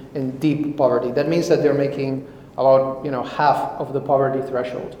live in deep poverty. That means that they're making about half of the poverty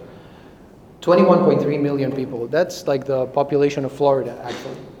threshold. 21.3 million people. That's like the population of Florida,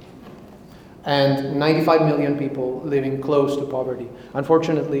 actually. And 95 million people living close to poverty.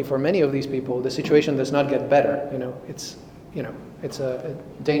 Unfortunately, for many of these people, the situation does not get better. It's a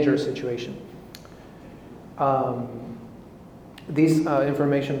dangerous situation. This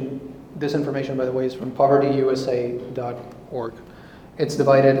information, by the way, is from povertyusa.org. It's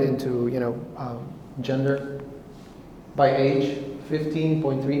divided into gender, by age.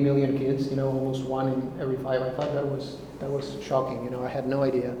 15.3 million kids, almost 1 in every 5. I thought that was shocking. I had no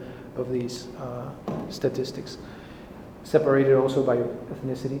idea of these statistics. Separated also by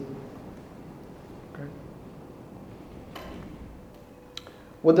ethnicity. Okay.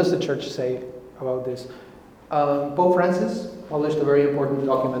 What does the church say about this? Pope Francis published a very important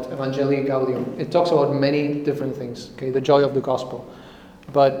document, Evangelii Gaudium. It talks about many different things, okay, the joy of the gospel.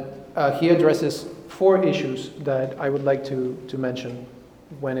 But he addresses 4 issues that I would like to mention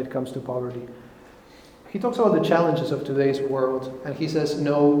when it comes to poverty. He talks about the challenges of today's world, and he says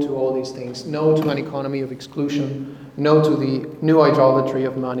no to all these things. No to an economy of exclusion, no to the new idolatry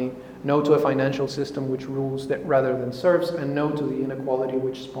of money, no to a financial system which rules rather than serves, and no to the inequality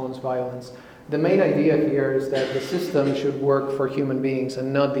which spawns violence. The main idea here is that the system should work for human beings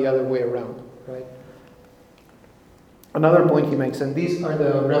and not the other way around, right? Another point he makes, and these are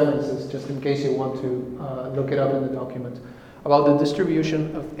the references, just in case you want to look it up in the document, about the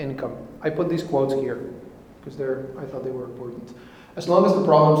distribution of income. I put these quotes here because I thought they were important. As long as the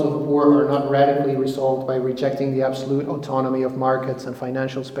problems of the poor are not radically resolved by rejecting the absolute autonomy of markets and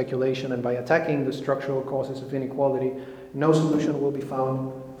financial speculation and by attacking the structural causes of inequality, no solution will be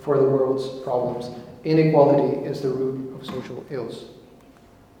found for the world's problems. Inequality is the root of social ills.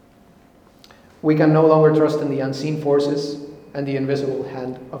 We can no longer trust in the unseen forces and the invisible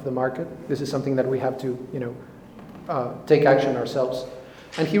hand of the market. This is something that we have to, take action ourselves.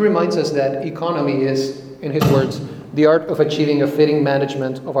 And he reminds us that economy is, in his words, the art of achieving a fitting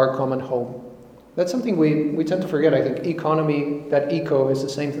management of our common home. That's something we tend to forget, I think. Economy, that eco is the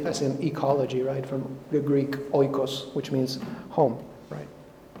same as in ecology, right? From the Greek oikos, which means home, right?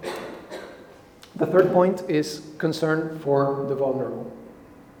 The third point is concern for the vulnerable.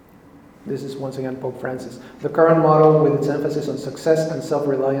 This is once again Pope Francis. The current model, with its emphasis on success and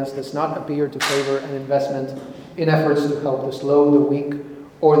self-reliance, does not appear to favor an investment in efforts to help the slow, the weak,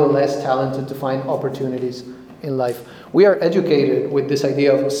 or the less talented to find opportunities in life. We are educated with this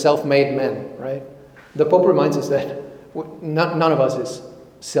idea of self-made men, right? The Pope reminds us that none of us is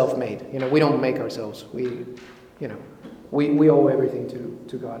self-made. We don't make ourselves. We owe everything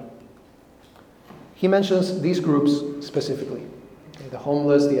to God. He mentions these groups specifically. The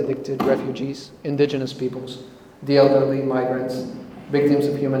homeless, the addicted, refugees, indigenous peoples, the elderly, migrants, victims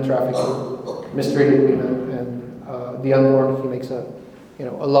of human trafficking, mistreated women, and the unborn. He makes a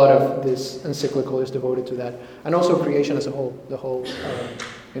lot of this encyclical is devoted to that, and also creation as a whole, the whole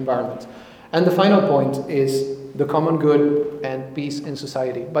environment. And the final point is the common good and peace in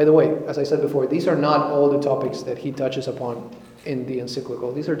society. By the way, as I said before, these are not all the topics that he touches upon in the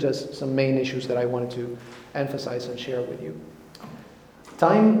encyclical. These are just some main issues that I wanted to emphasize and share with you.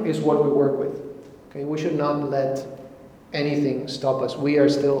 Time is what we work with. Okay, we should not let anything stop us. We are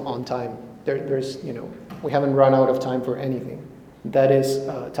still on time. We haven't run out of time for anything. That is,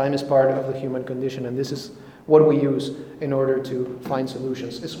 time is part of the human condition, and this is what we use in order to find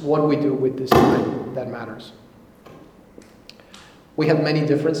solutions. It's what we do with this time that matters. We have many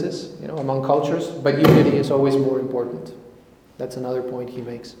differences, among cultures, but unity is always more important. That's another point he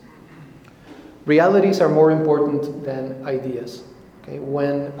makes. Realities are more important than ideas. Okay,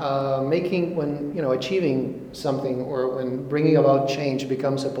 when achieving something or when bringing about change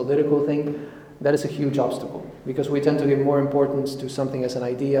becomes a political thing, that is a huge obstacle because we tend to give more importance to something as an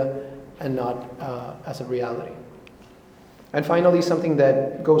idea and not as a reality. And finally, something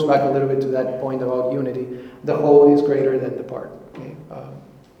that goes back a little bit to that point about unity, the whole is greater than the part. Okay?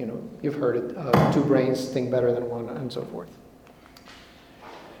 You've heard it, two brains think better than one, and so forth.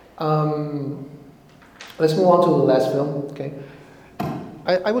 Let's move on to the last film. Okay,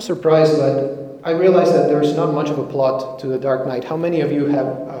 I was surprised, but I realized that there's not much of a plot to The Dark Knight. How many of you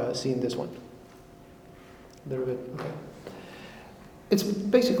have seen this one? A little bit. Okay. It's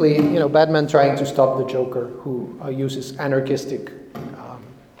basically, Batman trying to stop the Joker, who uses anarchistic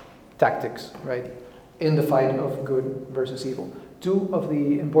tactics, right, in the fight of good versus evil. Two of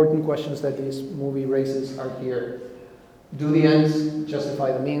the important questions that this movie raises are here. Do the ends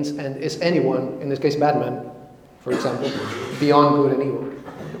justify the means? And is anyone, in this case Batman, for example, beyond good and evil?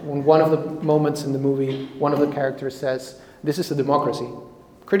 When one of the moments in the movie, one of the characters says, "This is a democracy,"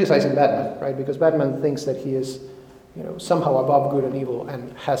 criticizing Batman, right? Because Batman thinks that he is, somehow above good and evil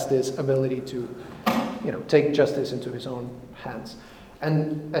and has this ability to, take justice into his own hands.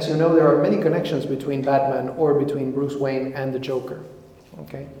 And as you know, there are many connections between Batman or between Bruce Wayne and the Joker.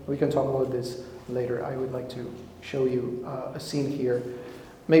 Okay, we can talk about this later. I would like to show you a scene here,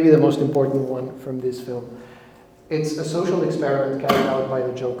 maybe the most important one from this film. It's a social experiment carried out by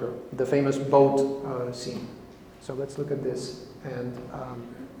the Joker, the famous boat scene. So let's look at this, and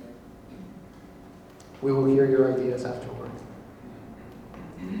we will hear your ideas afterward.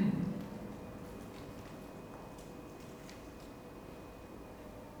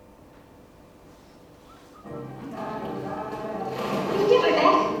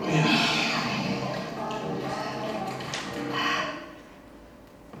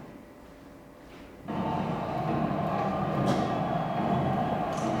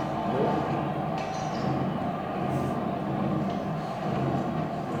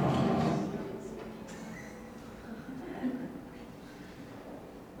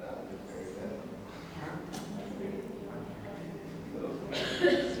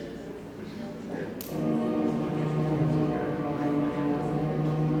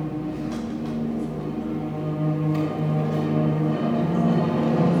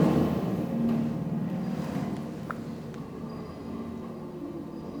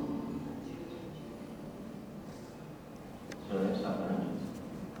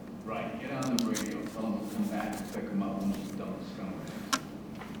 Right, get on the radio, tell them to come back and pick them up when she's done with scumbag.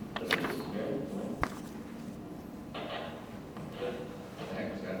 What the heck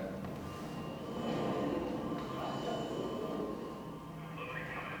is that?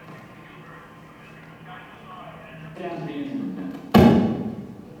 Get down to the instrument then.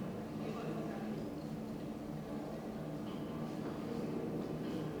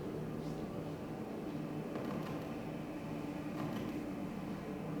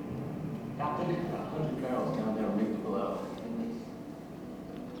 Captain, 100 barrels down there rigged below.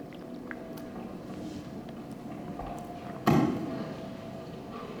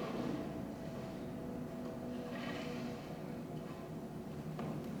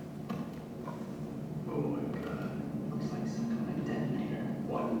 Oh my God. Looks like some kind of detonator.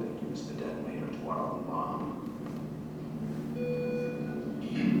 Why would they use the detonator to our own bomb?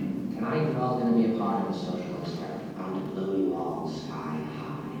 Tonight you're all going to be a part of the social experiment. I'm to blow you all sky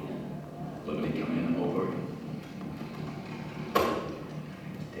high. Liberty come in over.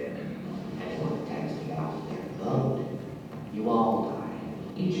 Dead. Anyone that tries to get out there and vote, you all die.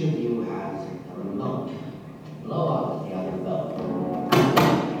 Each of you has a remote. Blow up the other vote.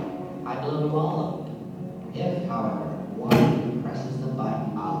 I blow you all up. If, however, one of you presses the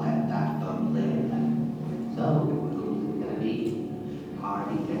button, I'll let that vote live. So, who's it gonna be? Our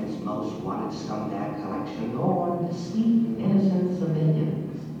defense most wanted scumbag collection or the sweet, innocent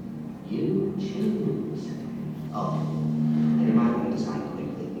civilians? You choose. Oh, and you might want to decide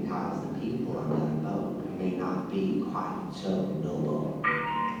quickly because the people on that vote may not be quite so noble.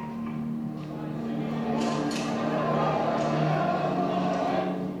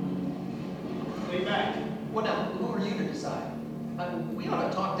 Stay back. Well, now, who are you to decide? We ought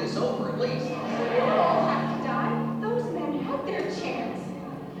to talk this over at least. We don't all have to die. Those men had their chance.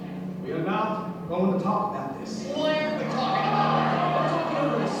 We are not going to talk about this. What are we talking about? We're talking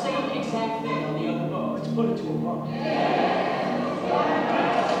over the same exact thing on the other vote. Let's put it to a vote.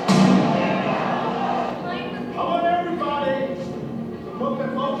 I want everybody to put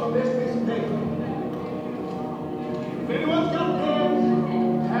their votes on this piece of paper. If anyone's got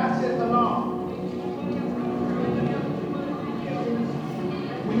pens, pass it along.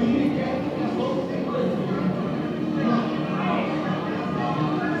 We need to get these votes in place.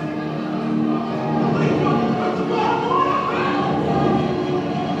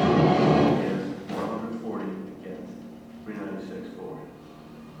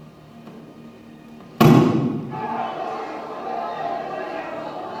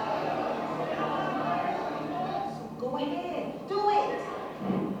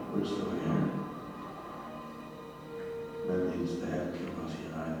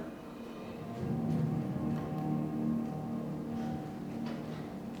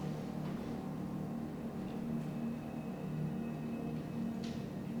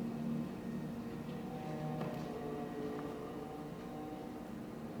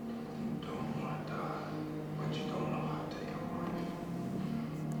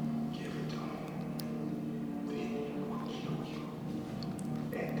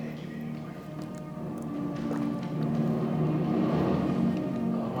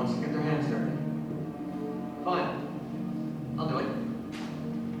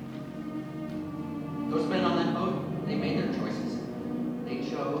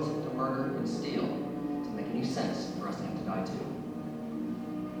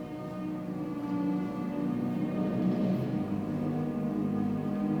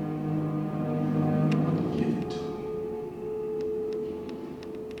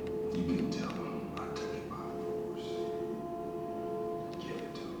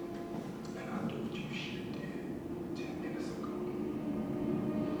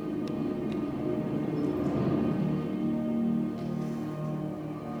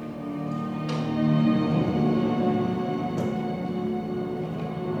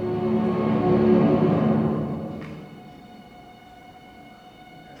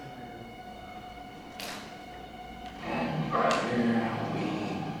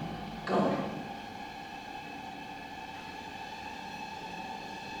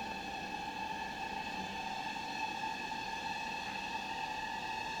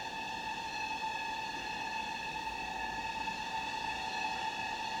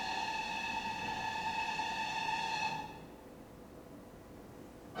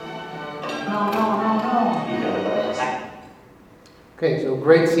 Okay, so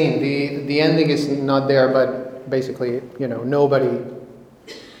great scene. The ending is not there, but basically, nobody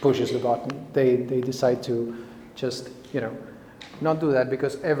pushes the button. They decide to just, not do that,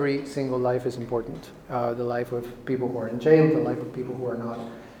 because every single life is important. The life of people who are in jail, the life of people who are not.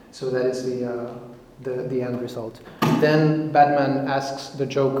 So that is the end result. Then Batman asks the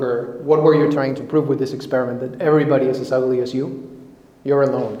Joker, what were you trying to prove with this experiment? That everybody is as ugly as you? You're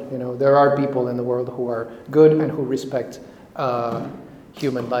alone. There are people in the world who are good and who respect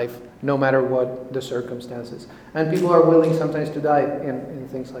human life, no matter what the circumstances. And people are willing sometimes to die in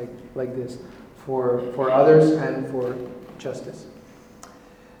things like this for others and for justice.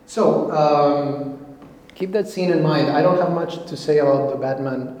 So, keep that scene in mind. I don't have much to say about the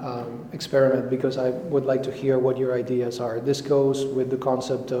Batman experiment because I would like to hear what your ideas are. This goes with the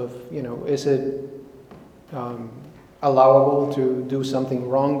concept of, is it allowable to do something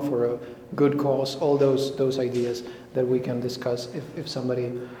wrong for a good cause? All those ideas that we can discuss if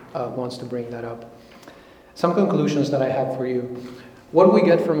somebody wants to bring that up. Some conclusions that I have for you. What we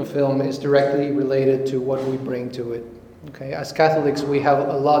get from a film is directly related to what we bring to it. Okay, as Catholics, we have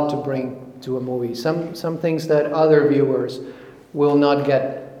a lot to bring to a movie. Some things that other viewers will not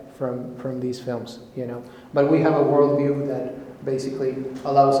get from these films, But we have a worldview that basically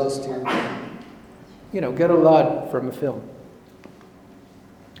allows us to, get a lot from a film.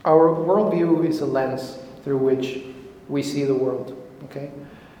 Our worldview is a lens through which we see the world. Okay,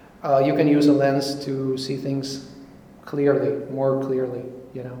 you can use a lens to see things clearly, more clearly,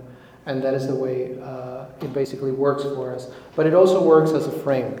 and that is the way it basically works for us. But it also works as a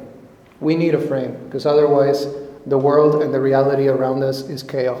frame. We need a frame, because otherwise the world and the reality around us is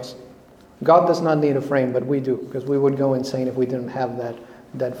chaos. God does not need a frame, but we do, because we would go insane if we didn't have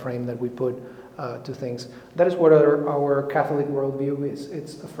that frame that we put to things. That is what our Catholic worldview is.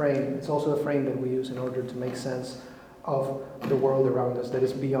 It's a frame. It's also a frame that we use in order to make sense of the world around us that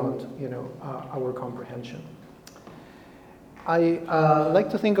is beyond, our comprehension. I like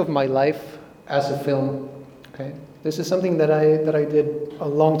to think of my life as a film. Okay, this is something that I did a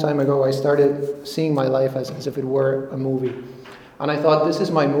long time ago. I started seeing my life as if it were a movie, and I thought, this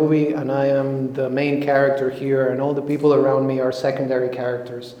is my movie, and I am the main character here, and all the people around me are secondary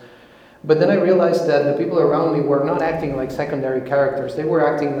characters. But then I realized that the people around me were not acting like secondary characters. They were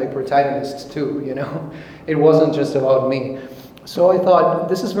acting like protagonists too. It wasn't just about me. So I thought,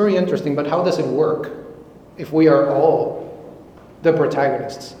 this is very interesting, but how does it work if we are all the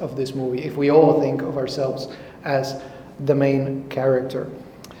protagonists of this movie, if we all think of ourselves as the main character?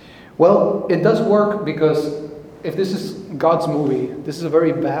 Well, it does work, because if this is God's movie, this is a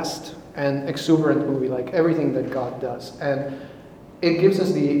very vast and exuberant movie, like everything that God does. And it gives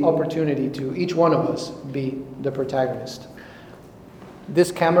us the opportunity to, each one of us, be the protagonist.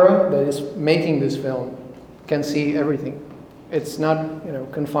 This camera that is making this film can see everything. It's not,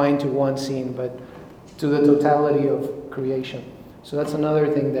 confined to one scene, but to the totality of creation. So that's another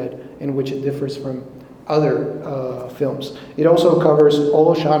thing in which it differs from other films. It also covers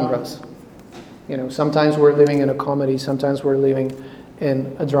all genres. Sometimes we're living in a comedy, sometimes we're living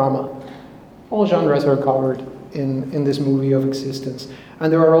in a drama. All genres are covered in this movie of existence.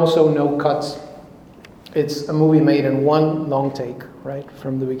 And there are also no cuts. It's a movie made in one long take, right?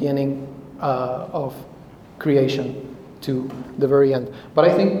 From the beginning of creation to the very end. But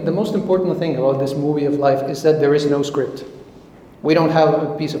I think the most important thing about this movie of life is that there is no script. We don't have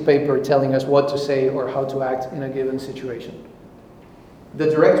a piece of paper telling us what to say or how to act in a given situation. The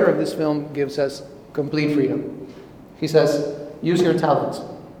director of this film gives us complete freedom. He says, use your talents,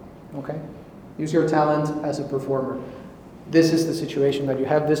 okay? Use your talent as a performer. This is the situation that you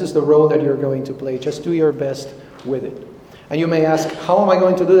have. This is the role that you're going to play. Just do your best with it. And you may ask, how am I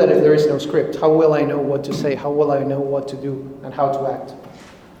going to do that if there is no script? How will I know what to say? How will I know what to do and how to act?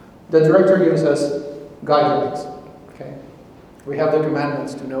 The director gives us guidelines, okay? We have the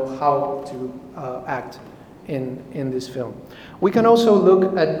commandments to know how to act in this film. We can also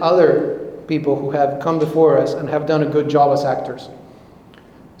look at other people who have come before us and have done a good job as actors.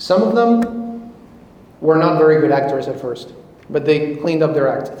 Some of them were not very good actors at first, but they cleaned up their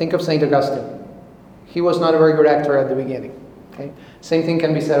act. Think of St. Augustine. He was not a very good actor at the beginning. Okay? Same thing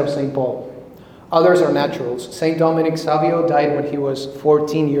can be said of St. Paul. Others are naturals. St. Dominic Savio died when he was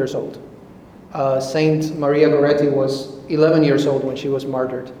 14 years old. St. Maria Goretti was 11 years old when she was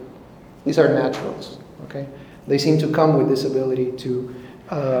martyred. These are naturals. Okay? They seem to come with this ability to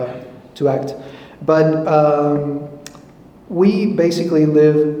act. But we basically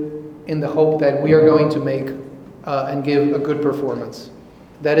live in the hope that we are going to make and give a good performance.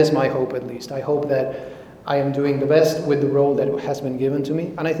 That is my hope, at least. I hope that I am doing the best with the role that has been given to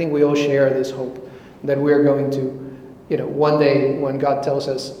me. And I think we all share this hope that we are going to, one day when God tells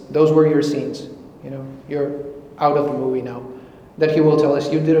us, those were your scenes, you're out of the movie now, that He will tell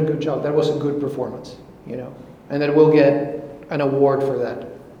us, you did a good job, that was a good performance, and that we'll get an award for that.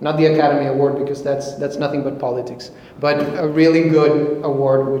 Not the Academy Award, because that's nothing but politics, but a really good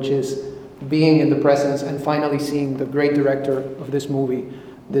award, which is being in the presence and finally seeing the great director of this movie,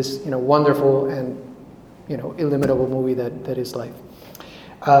 this wonderful and illimitable movie that is life.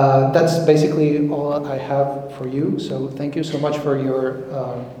 That's basically all I have for you. So thank you so much for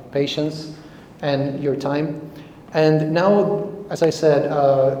your patience and your time. And now, as I said,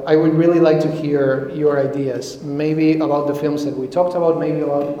 I would really like to hear your ideas, maybe about the films that we talked about, maybe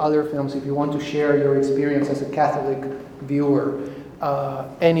about other films, if you want to share your experience as a Catholic viewer,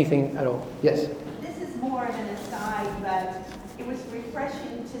 anything at all. Yes? This is more of an aside, but it was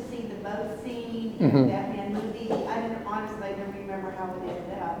refreshing to see the boat scene in the Batman movie. Honestly, I don't remember how it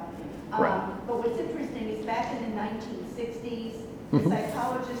ended up. But what's interesting is back in the 1960s, the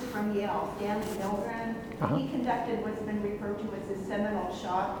psychologist from Yale, Stanley Milgram, he conducted what's been referred to as the seminal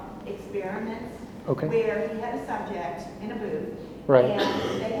shock experiments, where he had a subject in a booth,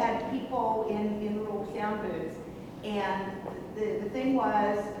 and they had people in little sound booths. And the thing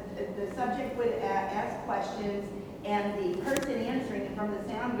was, the subject would ask questions, and the person answering it from the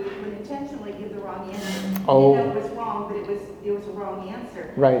sound booth would intentionally give the wrong answer. They didn't know it was wrong, but it was a wrong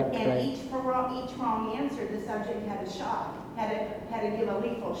answer. Each wrong answer, the subject had a shock, had to give a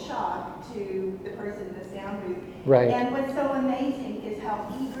lethal shock to the person in the sound booth. And what's so amazing is how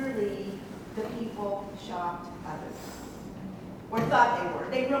eagerly the people shocked others, or thought they were.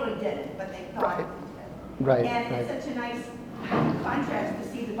 They really didn't, but they thought. And it's such a nice contrast to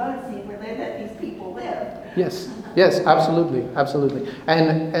see the boat scene where they let these people live. Yes, absolutely.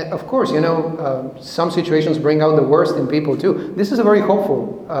 And of course, some situations bring out the worst in people too. This is a very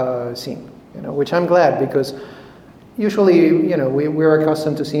hopeful scene, which I'm glad, because usually, we're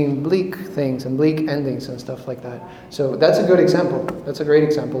accustomed to seeing bleak things and bleak endings and stuff like that. So that's a good example. That's a great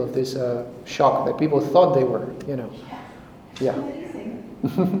example of this shock that people thought they were, Yeah.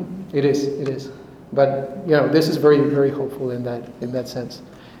 It is. But this is very, very hopeful in that sense.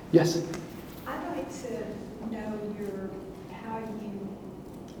 Yes. I'd like to know how you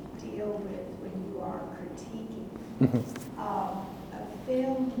deal with when you are critiquing a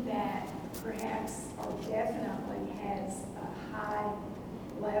film that perhaps or definitely has a high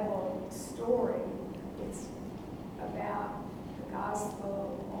level story. It's about the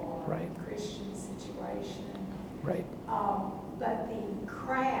gospel or a Christian situation. But the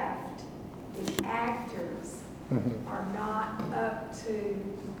craft, the actors are not up to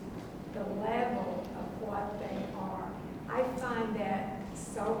the level of what they are. I find that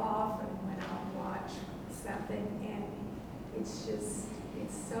so often when I watch something, and it's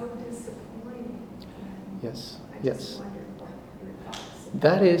so disappointing. Yes. I just wondered what your thoughts are.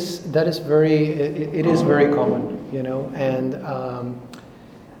 That is very common, and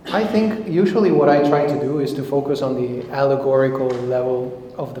I think usually what I try to do is to focus on the allegorical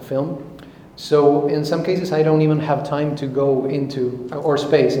level of the film. So in some cases I don't even have time to go into, or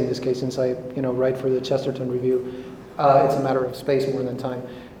space in this case, since I write for the Chesterton Review, it's a matter of space more than time,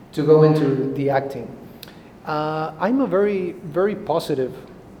 to go into the acting. I'm a very, very positive,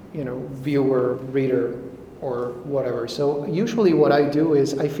 viewer, reader, or whatever. So usually what I do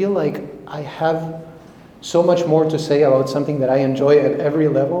is I feel like I have so much more to say about something that I enjoy at every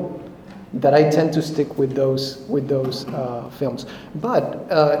level, that I tend to stick with those films. But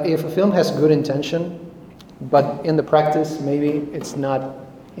if a film has good intention, but in the practice maybe it's not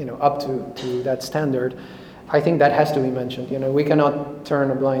up to that standard, I think that has to be mentioned. We cannot turn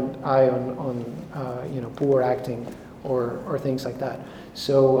a blind eye on poor acting or things like that.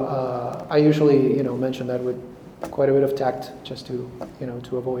 So I usually mention that with quite a bit of tact, just to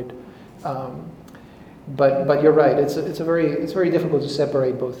avoid. But you're right. It's very difficult to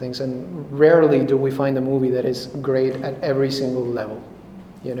separate both things, and rarely do we find a movie that is great at every single level.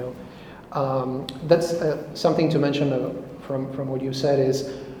 That's something to mention from what you said is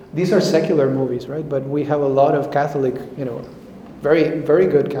these are secular movies, right? But we have a lot of Catholic, very very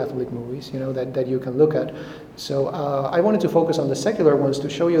good Catholic movies, that you can look at. So I wanted to focus on the secular ones to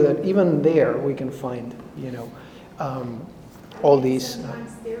show you that even there we can find, all these.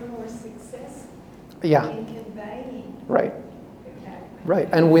 Sometimes they're more successful. Yeah. In conveying. Right,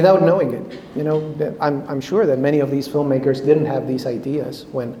 and without knowing it, I'm sure that many of these filmmakers didn't have these ideas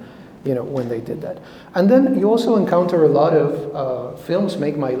when they did that. And then you also encounter a lot of films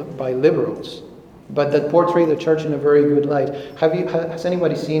made by liberals, but that portray the church in a very good light. Has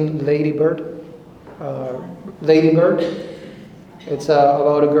anybody seen Lady Bird? Lady Bird? It's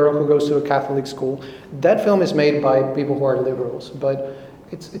about a girl who goes to a Catholic school. That film is made by people who are liberals, but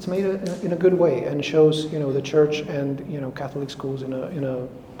it's made in a good way and shows the church and Catholic schools in a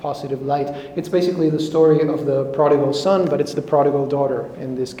positive light. It's basically the story of the prodigal son, but it's the prodigal daughter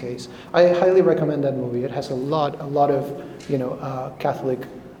in this case. I highly recommend that movie. It has a lot of Catholic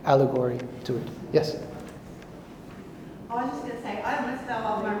allegory to it. Yes. I was just going to say, I almost fell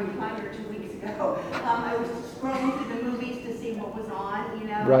off my recliner 2 weeks ago. I was scrolling through the movies to see what was on,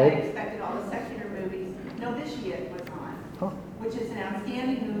 Right. and I expected all the secular movies. Novitiate was on, Huh. which is an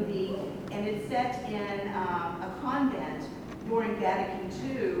outstanding movie, and it's set in a convent during Vatican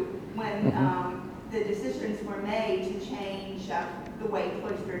II when the decisions were made to change the way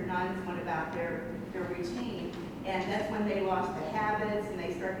cloistered nuns went about their routine. And that's when they lost the habits and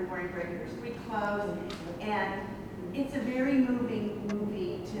they started wearing regular street clothes. And it's a very moving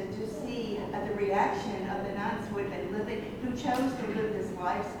movie to see the reaction of the nuns who had been living, who chose to live this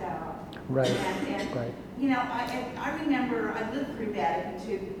lifestyle. Right. And Right. I remember I lived through Vatican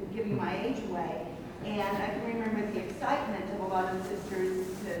II, giving my age away, and I can remember the excitement of a lot of the sisters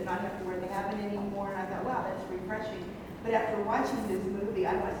to not have to wear the habit anymore. And I thought, wow, that's refreshing. But after watching this movie,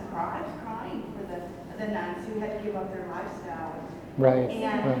 I was crying for the nuns who had to give up their lifestyle. Right.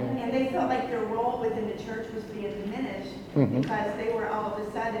 And they felt like their role within the church was being diminished because they were all of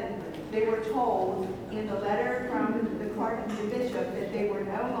a sudden, they were told in the letter from the bishop that they were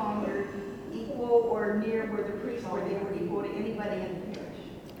no longer equal or near where the priests were. They were equal to anybody in the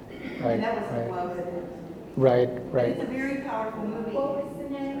parish. Right. And that was the blow to them. Right. It's a very powerful movie. What was the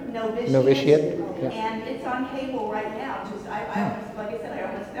name? Novitiate. Yeah. And it's on cable right now. I almost, like I said,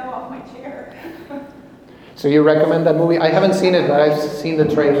 I almost fell off my chair. So you recommend that movie? I haven't seen it, but I've seen the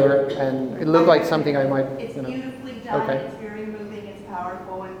trailer, and it looked like something I might. It's beautifully done. Okay. It's very moving. It's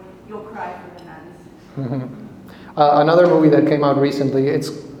powerful, and you'll cry for the nuns. Another movie that came out recently. It's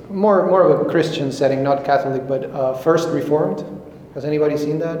more of a Christian setting, not Catholic, but First Reformed. Has anybody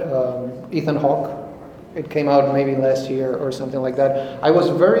seen that? Ethan Hawke. It came out maybe last year or something like that. I was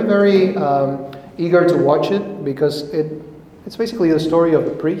very, very eager to watch it because it's basically the story of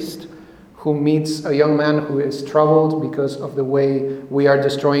a priest who meets a young man who is troubled because of the way we are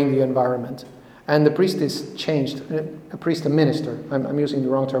destroying the environment. And the priest is changed, a minister, I'm using the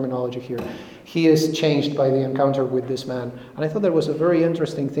wrong terminology here. He is changed by the encounter with this man. And I thought that was a very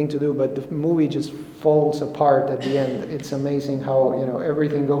interesting thing to do, but the movie just falls apart at the end. It's amazing how,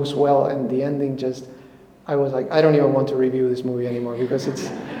 everything goes well and the ending just, I was like, I don't even want to review this movie anymore because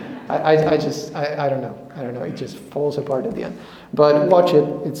it's, I don't know, it just falls apart at the end. But watch it,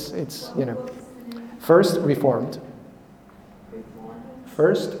 it's First Reformed.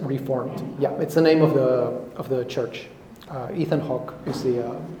 First Reformed. Yeah, it's the name of the church. Ethan Hawke is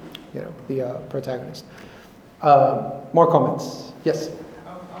the protagonist. More comments? Yes.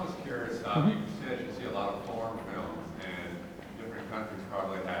 I was curious. You said you see a lot of foreign films, and different countries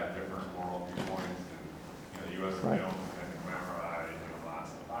probably have different moral viewpoints. And the U.S. Right. films tend to glamorize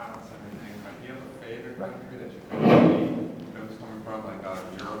lots of violence and everything. Do you have a favorite country that you could see films coming from, like out of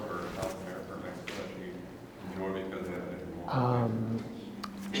Europe or South America or Mexico, that you enjoy because they have different moral viewpoints?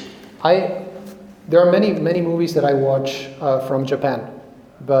 There are many movies that I watch from Japan,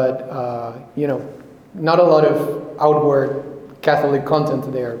 but not a lot of outward Catholic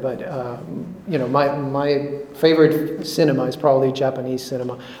content there. But my favorite cinema is probably Japanese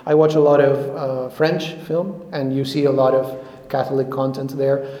cinema. I watch a lot of French film, and you see a lot of Catholic content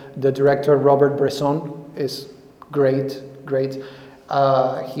there. The director Robert Bresson is great.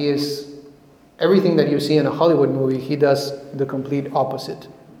 He is everything that you see in a Hollywood movie. He does the complete opposite.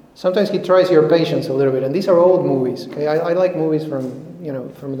 Sometimes he tries your patience a little bit, and these are old movies. Okay, I like movies from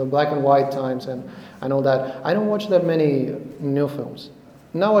the black and white times and all that. I don't watch that many new films.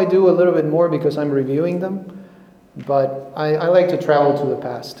 Now I do a little bit more because I'm reviewing them, but I like to travel to the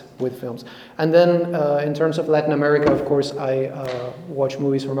past with films. And then in terms of Latin America, of course, I watch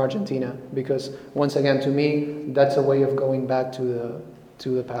movies from Argentina because once again, to me, that's a way of going back to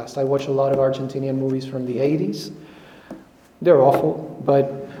the past. I watch a lot of Argentinian movies from the 80s. They're awful,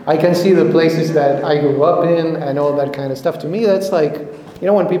 but I can see the places that I grew up in and all that kind of stuff. To me, that's like,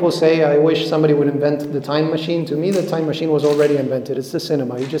 when people say, I wish somebody would invent the time machine, to me, the time machine was already invented. It's the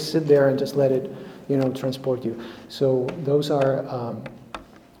cinema. You just sit there and just let it, transport you. So those are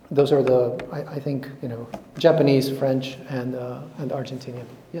the, I think, Japanese, French, and Argentinian.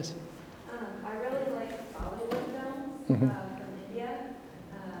 Yes? I really like Bollywood films from India,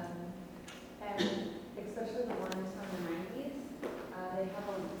 and especially the ones from the 90s. They have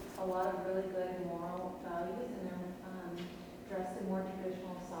a lot of really good moral values, and they're dressed in more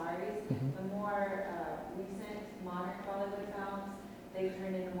traditional saris. The more recent, modern Bollywood films,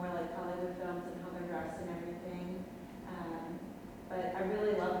 but I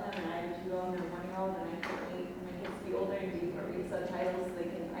really love them, and I have a 2-year-old and a 1-year-old, and I can't wait for my kids to be older and read subtitles so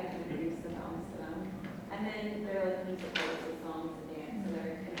I can introduce the films to them. And then they're like musicals with songs and dance, so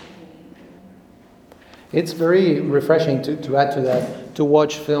they're entertaining. It's very refreshing to add to that, to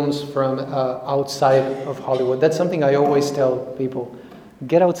watch films from outside of Hollywood. That's something I always tell people.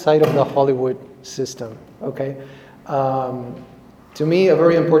 Get outside of the Hollywood system, okay? To me, a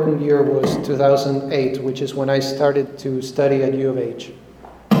very important year was 2008, which is when I started to study at U of H.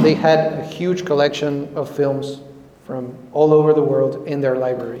 They had a huge collection of films from all over the world in their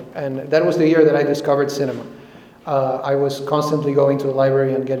library. And that was the year that I discovered cinema. I was constantly going to the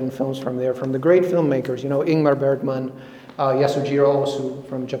library and getting films from there, from the great filmmakers, Ingmar Bergman, Yasujiro Ozu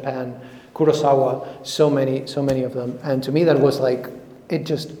from Japan, Kurosawa, so many of them. And to me that was like, it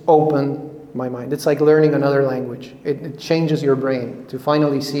just opened my mind. It's like learning another language. It changes your brain to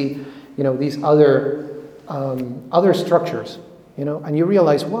finally see, these other structures, and you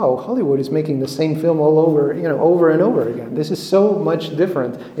realize, wow, Hollywood is making the same film all over, over and over again. This is so much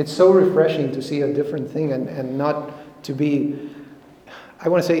different. It's so refreshing to see a different thing and not to be, I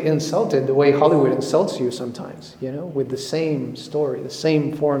want to say, insulted the way Hollywood insults you sometimes, with the same story, the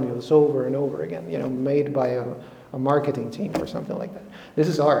same formulas over and over again, made by a marketing team or something like that. This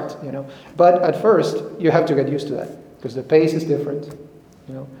is art, But at first, you have to get used to that because the pace is different,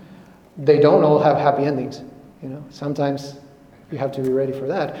 They don't all have happy endings, Sometimes you have to be ready for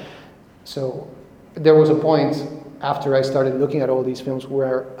that. So there was a point after I started looking at all these films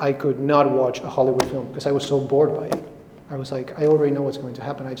where I could not watch a Hollywood film because I was so bored by it. I was like, I already know what's going to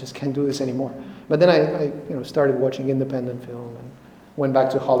happen. I just can't do this anymore. But then I started watching independent film and went back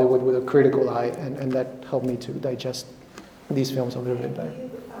to Hollywood with a critical eye, and that helped me to digest these films a little bit better.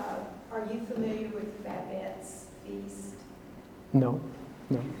 Are you familiar with Babette's Feast? No.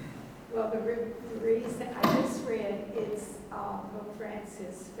 Well, the reason I just read it's Pope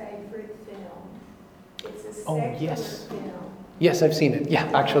Francis' favorite film. It's a secular film. Yes, I've seen it. Yeah,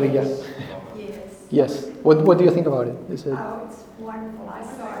 actually, yes. Yes. Yes. What do you think about it? It's wonderful. I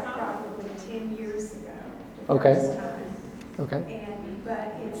saw it probably 10 years ago. Okay. First time. Okay.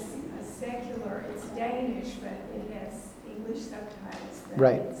 But it's a secular. It's Danish, but it has English subtitles. But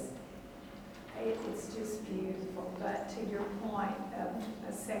Right. It's just beautiful. But to your point of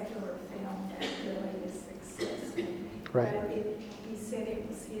a secular film that really is successful. Right. But he said it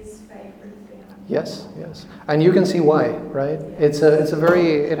was his favorite film. Yes, and you can see why, right?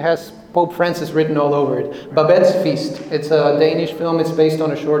 It has Pope Francis written all over it. Babette's Feast. It's a Danish film. It's based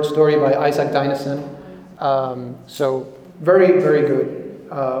on a short story by Isaac Dinesen. So very, very good,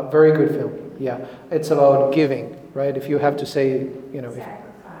 very good film. Yeah, it's about giving, right? If you have to say,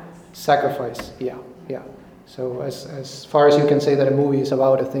 sacrifice. Yeah. So as far as you can say that a movie is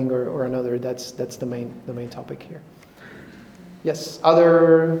about a thing or another, that's the main topic here. Yes.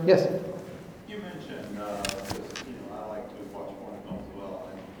 Yes. You mentioned, I like to watch foreign films as well.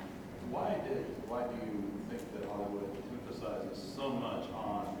 And why do you think that Hollywood emphasizes so much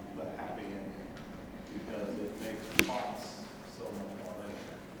on the happy ending? Because it makes plots so much more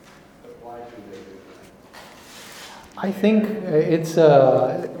linear. But why do they do that? I think it's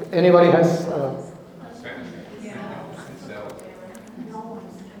anybody has.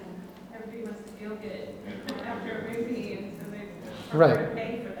 Everybody wants to feel good after a movie, and so they Right.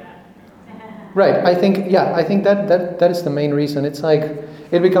 pay for that. Right. I think that is the main reason. It's like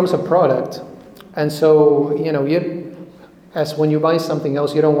it becomes a product, and so as when you buy something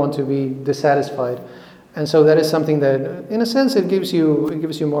else, you don't want to be dissatisfied, and so that is something that, in a sense, it gives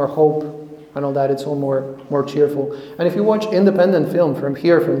you more hope and all that. It's all more cheerful. And if you watch independent film from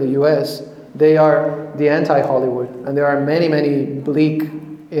the U.S., they are the anti-Hollywood, and there are many bleak,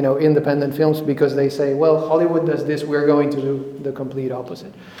 independent films because they say, well, Hollywood does this, we're going to do the complete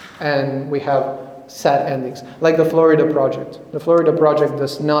opposite. And we have sad endings, like the Florida Project. The Florida Project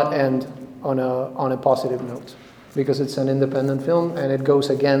does not end on a positive note because it's an independent film and it goes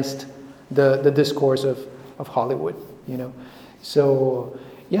against the discourse of Hollywood, So,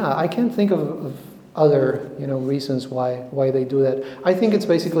 yeah, I can't think of other, reasons why they do that. I think it's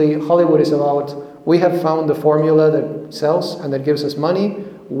basically Hollywood is about, we have found the formula that sells and that gives us money.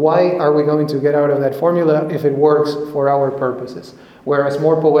 Why are we going to get out of that formula if it works for our purposes? Whereas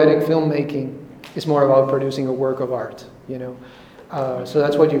more poetic filmmaking is more about producing a work of art, So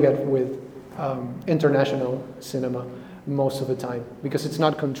that's what you get with international cinema most of the time, because it's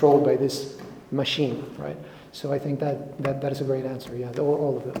not controlled by this machine, right? So I think that is a great answer, yeah,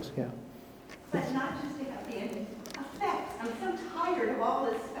 all of those, yeah. But not just to have the effects. I'm so tired of all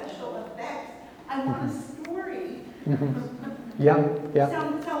this special effects. I want a story. Yeah.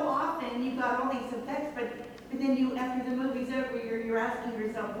 So often you've got all these effects, but then after the movie's over, you're you're asking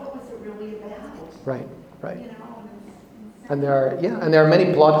yourself, what was it really about? Right, right. You know, And there are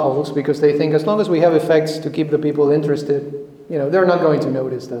many plot holes because they think as long as we have effects to keep the people interested, they're not going to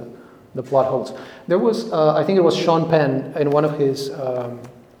notice the plot holes. There was, I think it was Sean Penn in one of his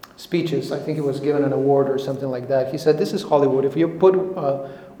speeches, I think he was given an award or something like that. He said, this is Hollywood. If you put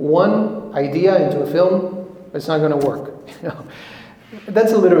one idea into a film, it's not going to work.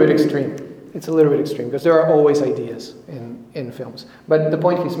 That's a little bit extreme. It's a little bit extreme because there are always ideas in films. But the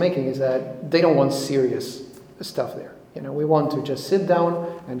point he's making is that they don't want serious stuff there. We want to just sit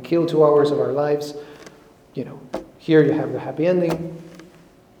down and kill 2 hours of our lives. Here you have the happy ending.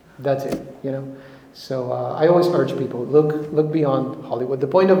 That's it. So I always urge people, look beyond Hollywood. The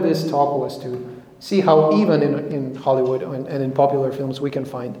point of this talk was to see how even in Hollywood and in popular films we can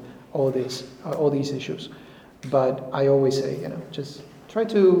find all these issues. But I always say, just try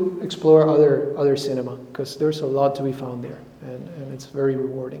to explore other cinema because there's a lot to be found there, and it's very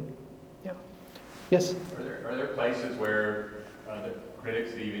rewarding. Yeah. Yes. Are there places where the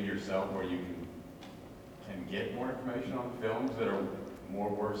critics, even yourself, where you can get more information on films that are more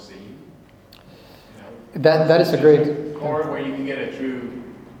worth seeing? That is a great. Or where you can get a true,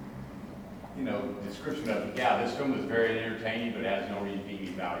 description of, this film is very entertaining, but has no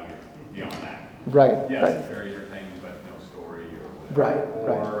redeeming value beyond that. Right. Yes, right. It's very entertaining, but no story or whatever. Right.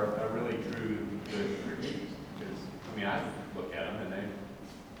 Or a really true good reviews. Because I look at them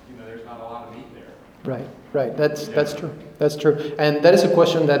and there's not a lot of meat there. Right. That's true. That's true. And that is a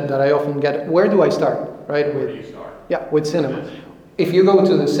question that I often get. Where do I start? Right. Where do you start? Yeah, with cinema. If you go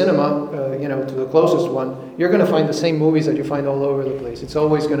to the cinema, to the closest one, you're going to find the same movies that you find all over the place. It's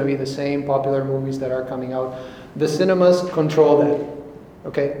always going to be the same popular movies that are coming out. The cinemas control that,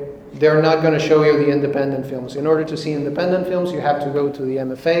 okay? They're not going to show you the independent films. In order to see independent films, you have to go to the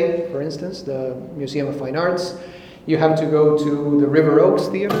MFA, for instance, the Museum of Fine Arts. You have to go to the River Oaks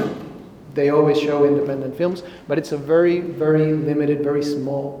Theater. They always show independent films, but it's a very, very limited, very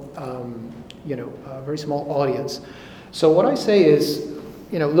small, very small audience. So what I say is,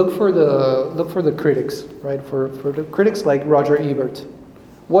 look for the critics, right? For the critics like Roger Ebert,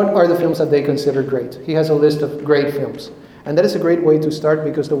 what are the films that they consider great? He has a list of great films, and that is a great way to start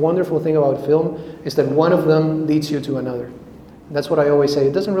because the wonderful thing about film is that one of them leads you to another. And that's what I always say.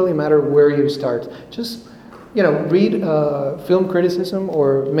 It doesn't really matter where you start. Just read film criticism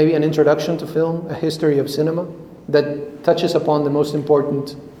or maybe an introduction to film, a history of cinema that touches upon the most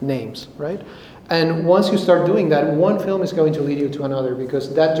important names, right? And once you start doing that, one film is going to lead you to another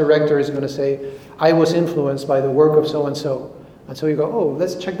because that director is going to say, I was influenced by the work of so-and-so. And so you go, oh,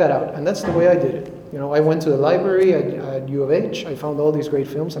 let's check that out. And that's the way I did it. I went to the library at U of H. I found all these great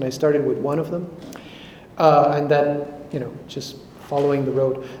films, and I started with one of them. And then, just following the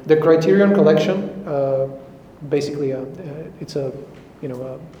road. The Criterion Collection, basically, it's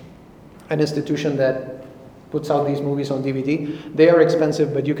an institution that puts out these movies on DVD. They are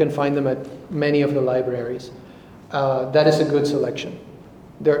expensive, but you can find them at many of the libraries. That is a good selection.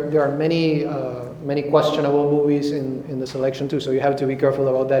 There are many questionable movies in the selection too, so you have to be careful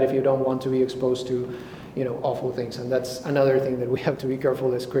about that if you don't want to be exposed to, awful things. And that's another thing that we have to be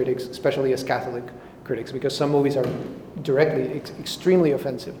careful as critics, especially as Catholic critics, because some movies are directly extremely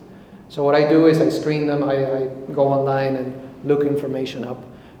offensive. So what I do is I screen them. I go online and look information up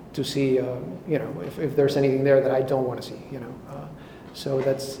to see, if there's anything there that I don't want to see, So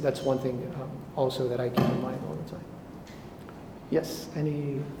that's one thing also that I keep in mind all the time. Yes,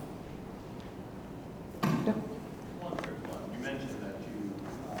 any? Yeah. One quick one. You mentioned that you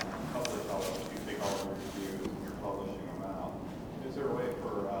publish all of you take all of your reviews and you're publishing them out. Is there a way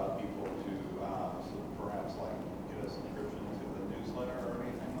for people to perhaps get a subscription to the newsletter or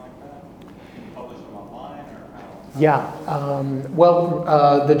anything like that? Publish them online or how? Yeah.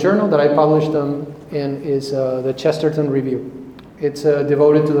 The journal that I publish them in is the Chesterton Review. It's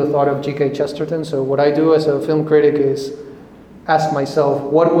devoted to the thought of G.K. Chesterton. So what I do as a film critic is ask myself,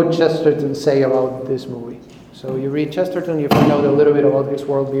 what would Chesterton say about this movie? So you read Chesterton, you find out a little bit about his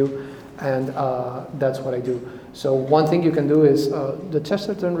worldview, and that's what I do. So one thing you can do is, the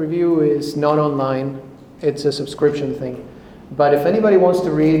Chesterton Review is not online, it's a subscription thing. But if anybody wants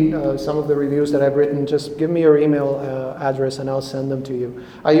to read some of the reviews that I've written, just give me your email address and I'll send them to you.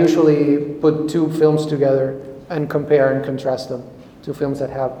 I usually put two films together and compare and contrast them to films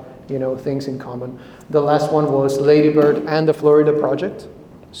that have things in common. The last one was Lady Bird and the Florida Project.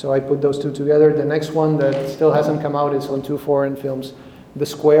 So I put those two together. The next one that still hasn't come out is on two foreign films. The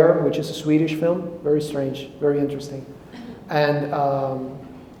Square, which is a Swedish film, very strange, very interesting. And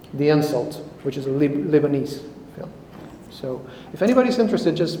The Insult, which is a Lebanese film. So if anybody's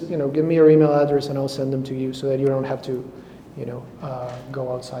interested, just give me your email address and I'll send them to you so that you don't have to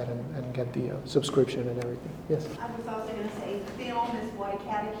go outside and get the subscription and everything. Yes? I was also going to say, film is why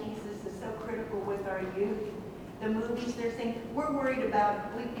catechesis is so critical with our youth. The movies they're saying, we're worried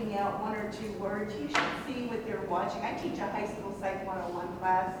about bleeping out one or two words. You should see what they're watching. I teach a high school Psych 101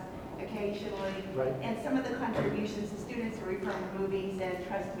 class occasionally, right. And some of the contributions the students are referring to movies, and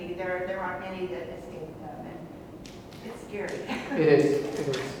trust me, there aren't many that escape them, and it's scary. It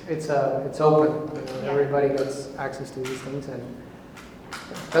is. It's open. Yeah. Everybody gets access to these things, and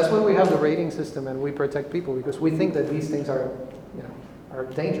that's why we have the rating system, and we protect people, because we think that these things are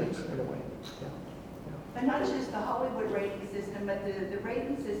dangerous in a way. Yeah. But not just the Hollywood rating system, but the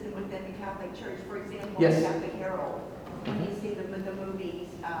rating system within the Catholic Church. For example, Yes. the Catholic Herald, when you see the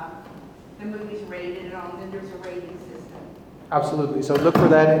movies rated on, then there's a rating system. Absolutely. So look for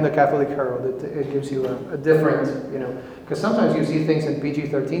that in the Catholic Herald. It gives you a different, because sometimes you see things in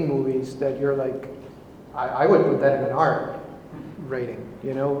PG-13 movies that you're like, I would put that in an R rating,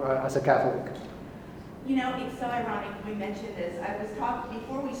 as a Catholic. It's so ironic we mentioned this. I was talking,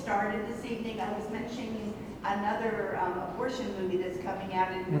 before we started this evening, I was mentioning another abortion movie that's coming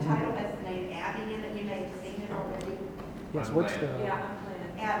out, and the title has the name Abby in it. You may have seen it already. Yes, what's the... Yeah,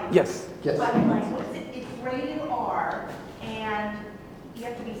 Abby. Yes. But it's rated R, and you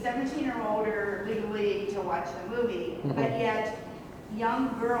have to be 17 or older legally to watch the movie, but yet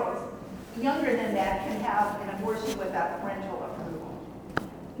young girls, younger than that, can have an abortion without parental approval.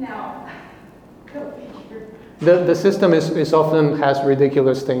 Now, go figure. The system is often has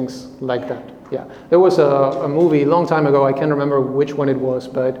ridiculous things like that. Yeah, there was a movie a long time ago. I can't remember which one it was,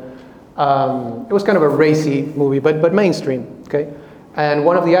 but it was kind of a racy movie, but mainstream. Okay, and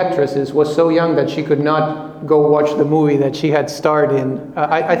one of the actresses was so young that she could not go watch the movie that she had starred in.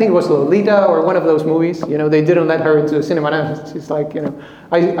 I think it was Lolita or one of those movies. They didn't let her into the cinema. And she's like,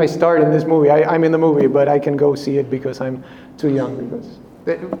 I starred in this movie. I'm in the movie, but I can go see it because I'm too young. Because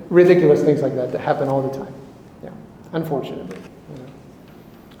ridiculous things like that happen all the time. Yeah, unfortunately.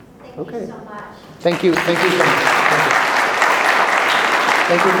 Thank you so much. Thank you so much.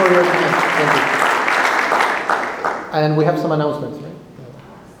 Thank you for your time. Thank you. And we have some announcements, right?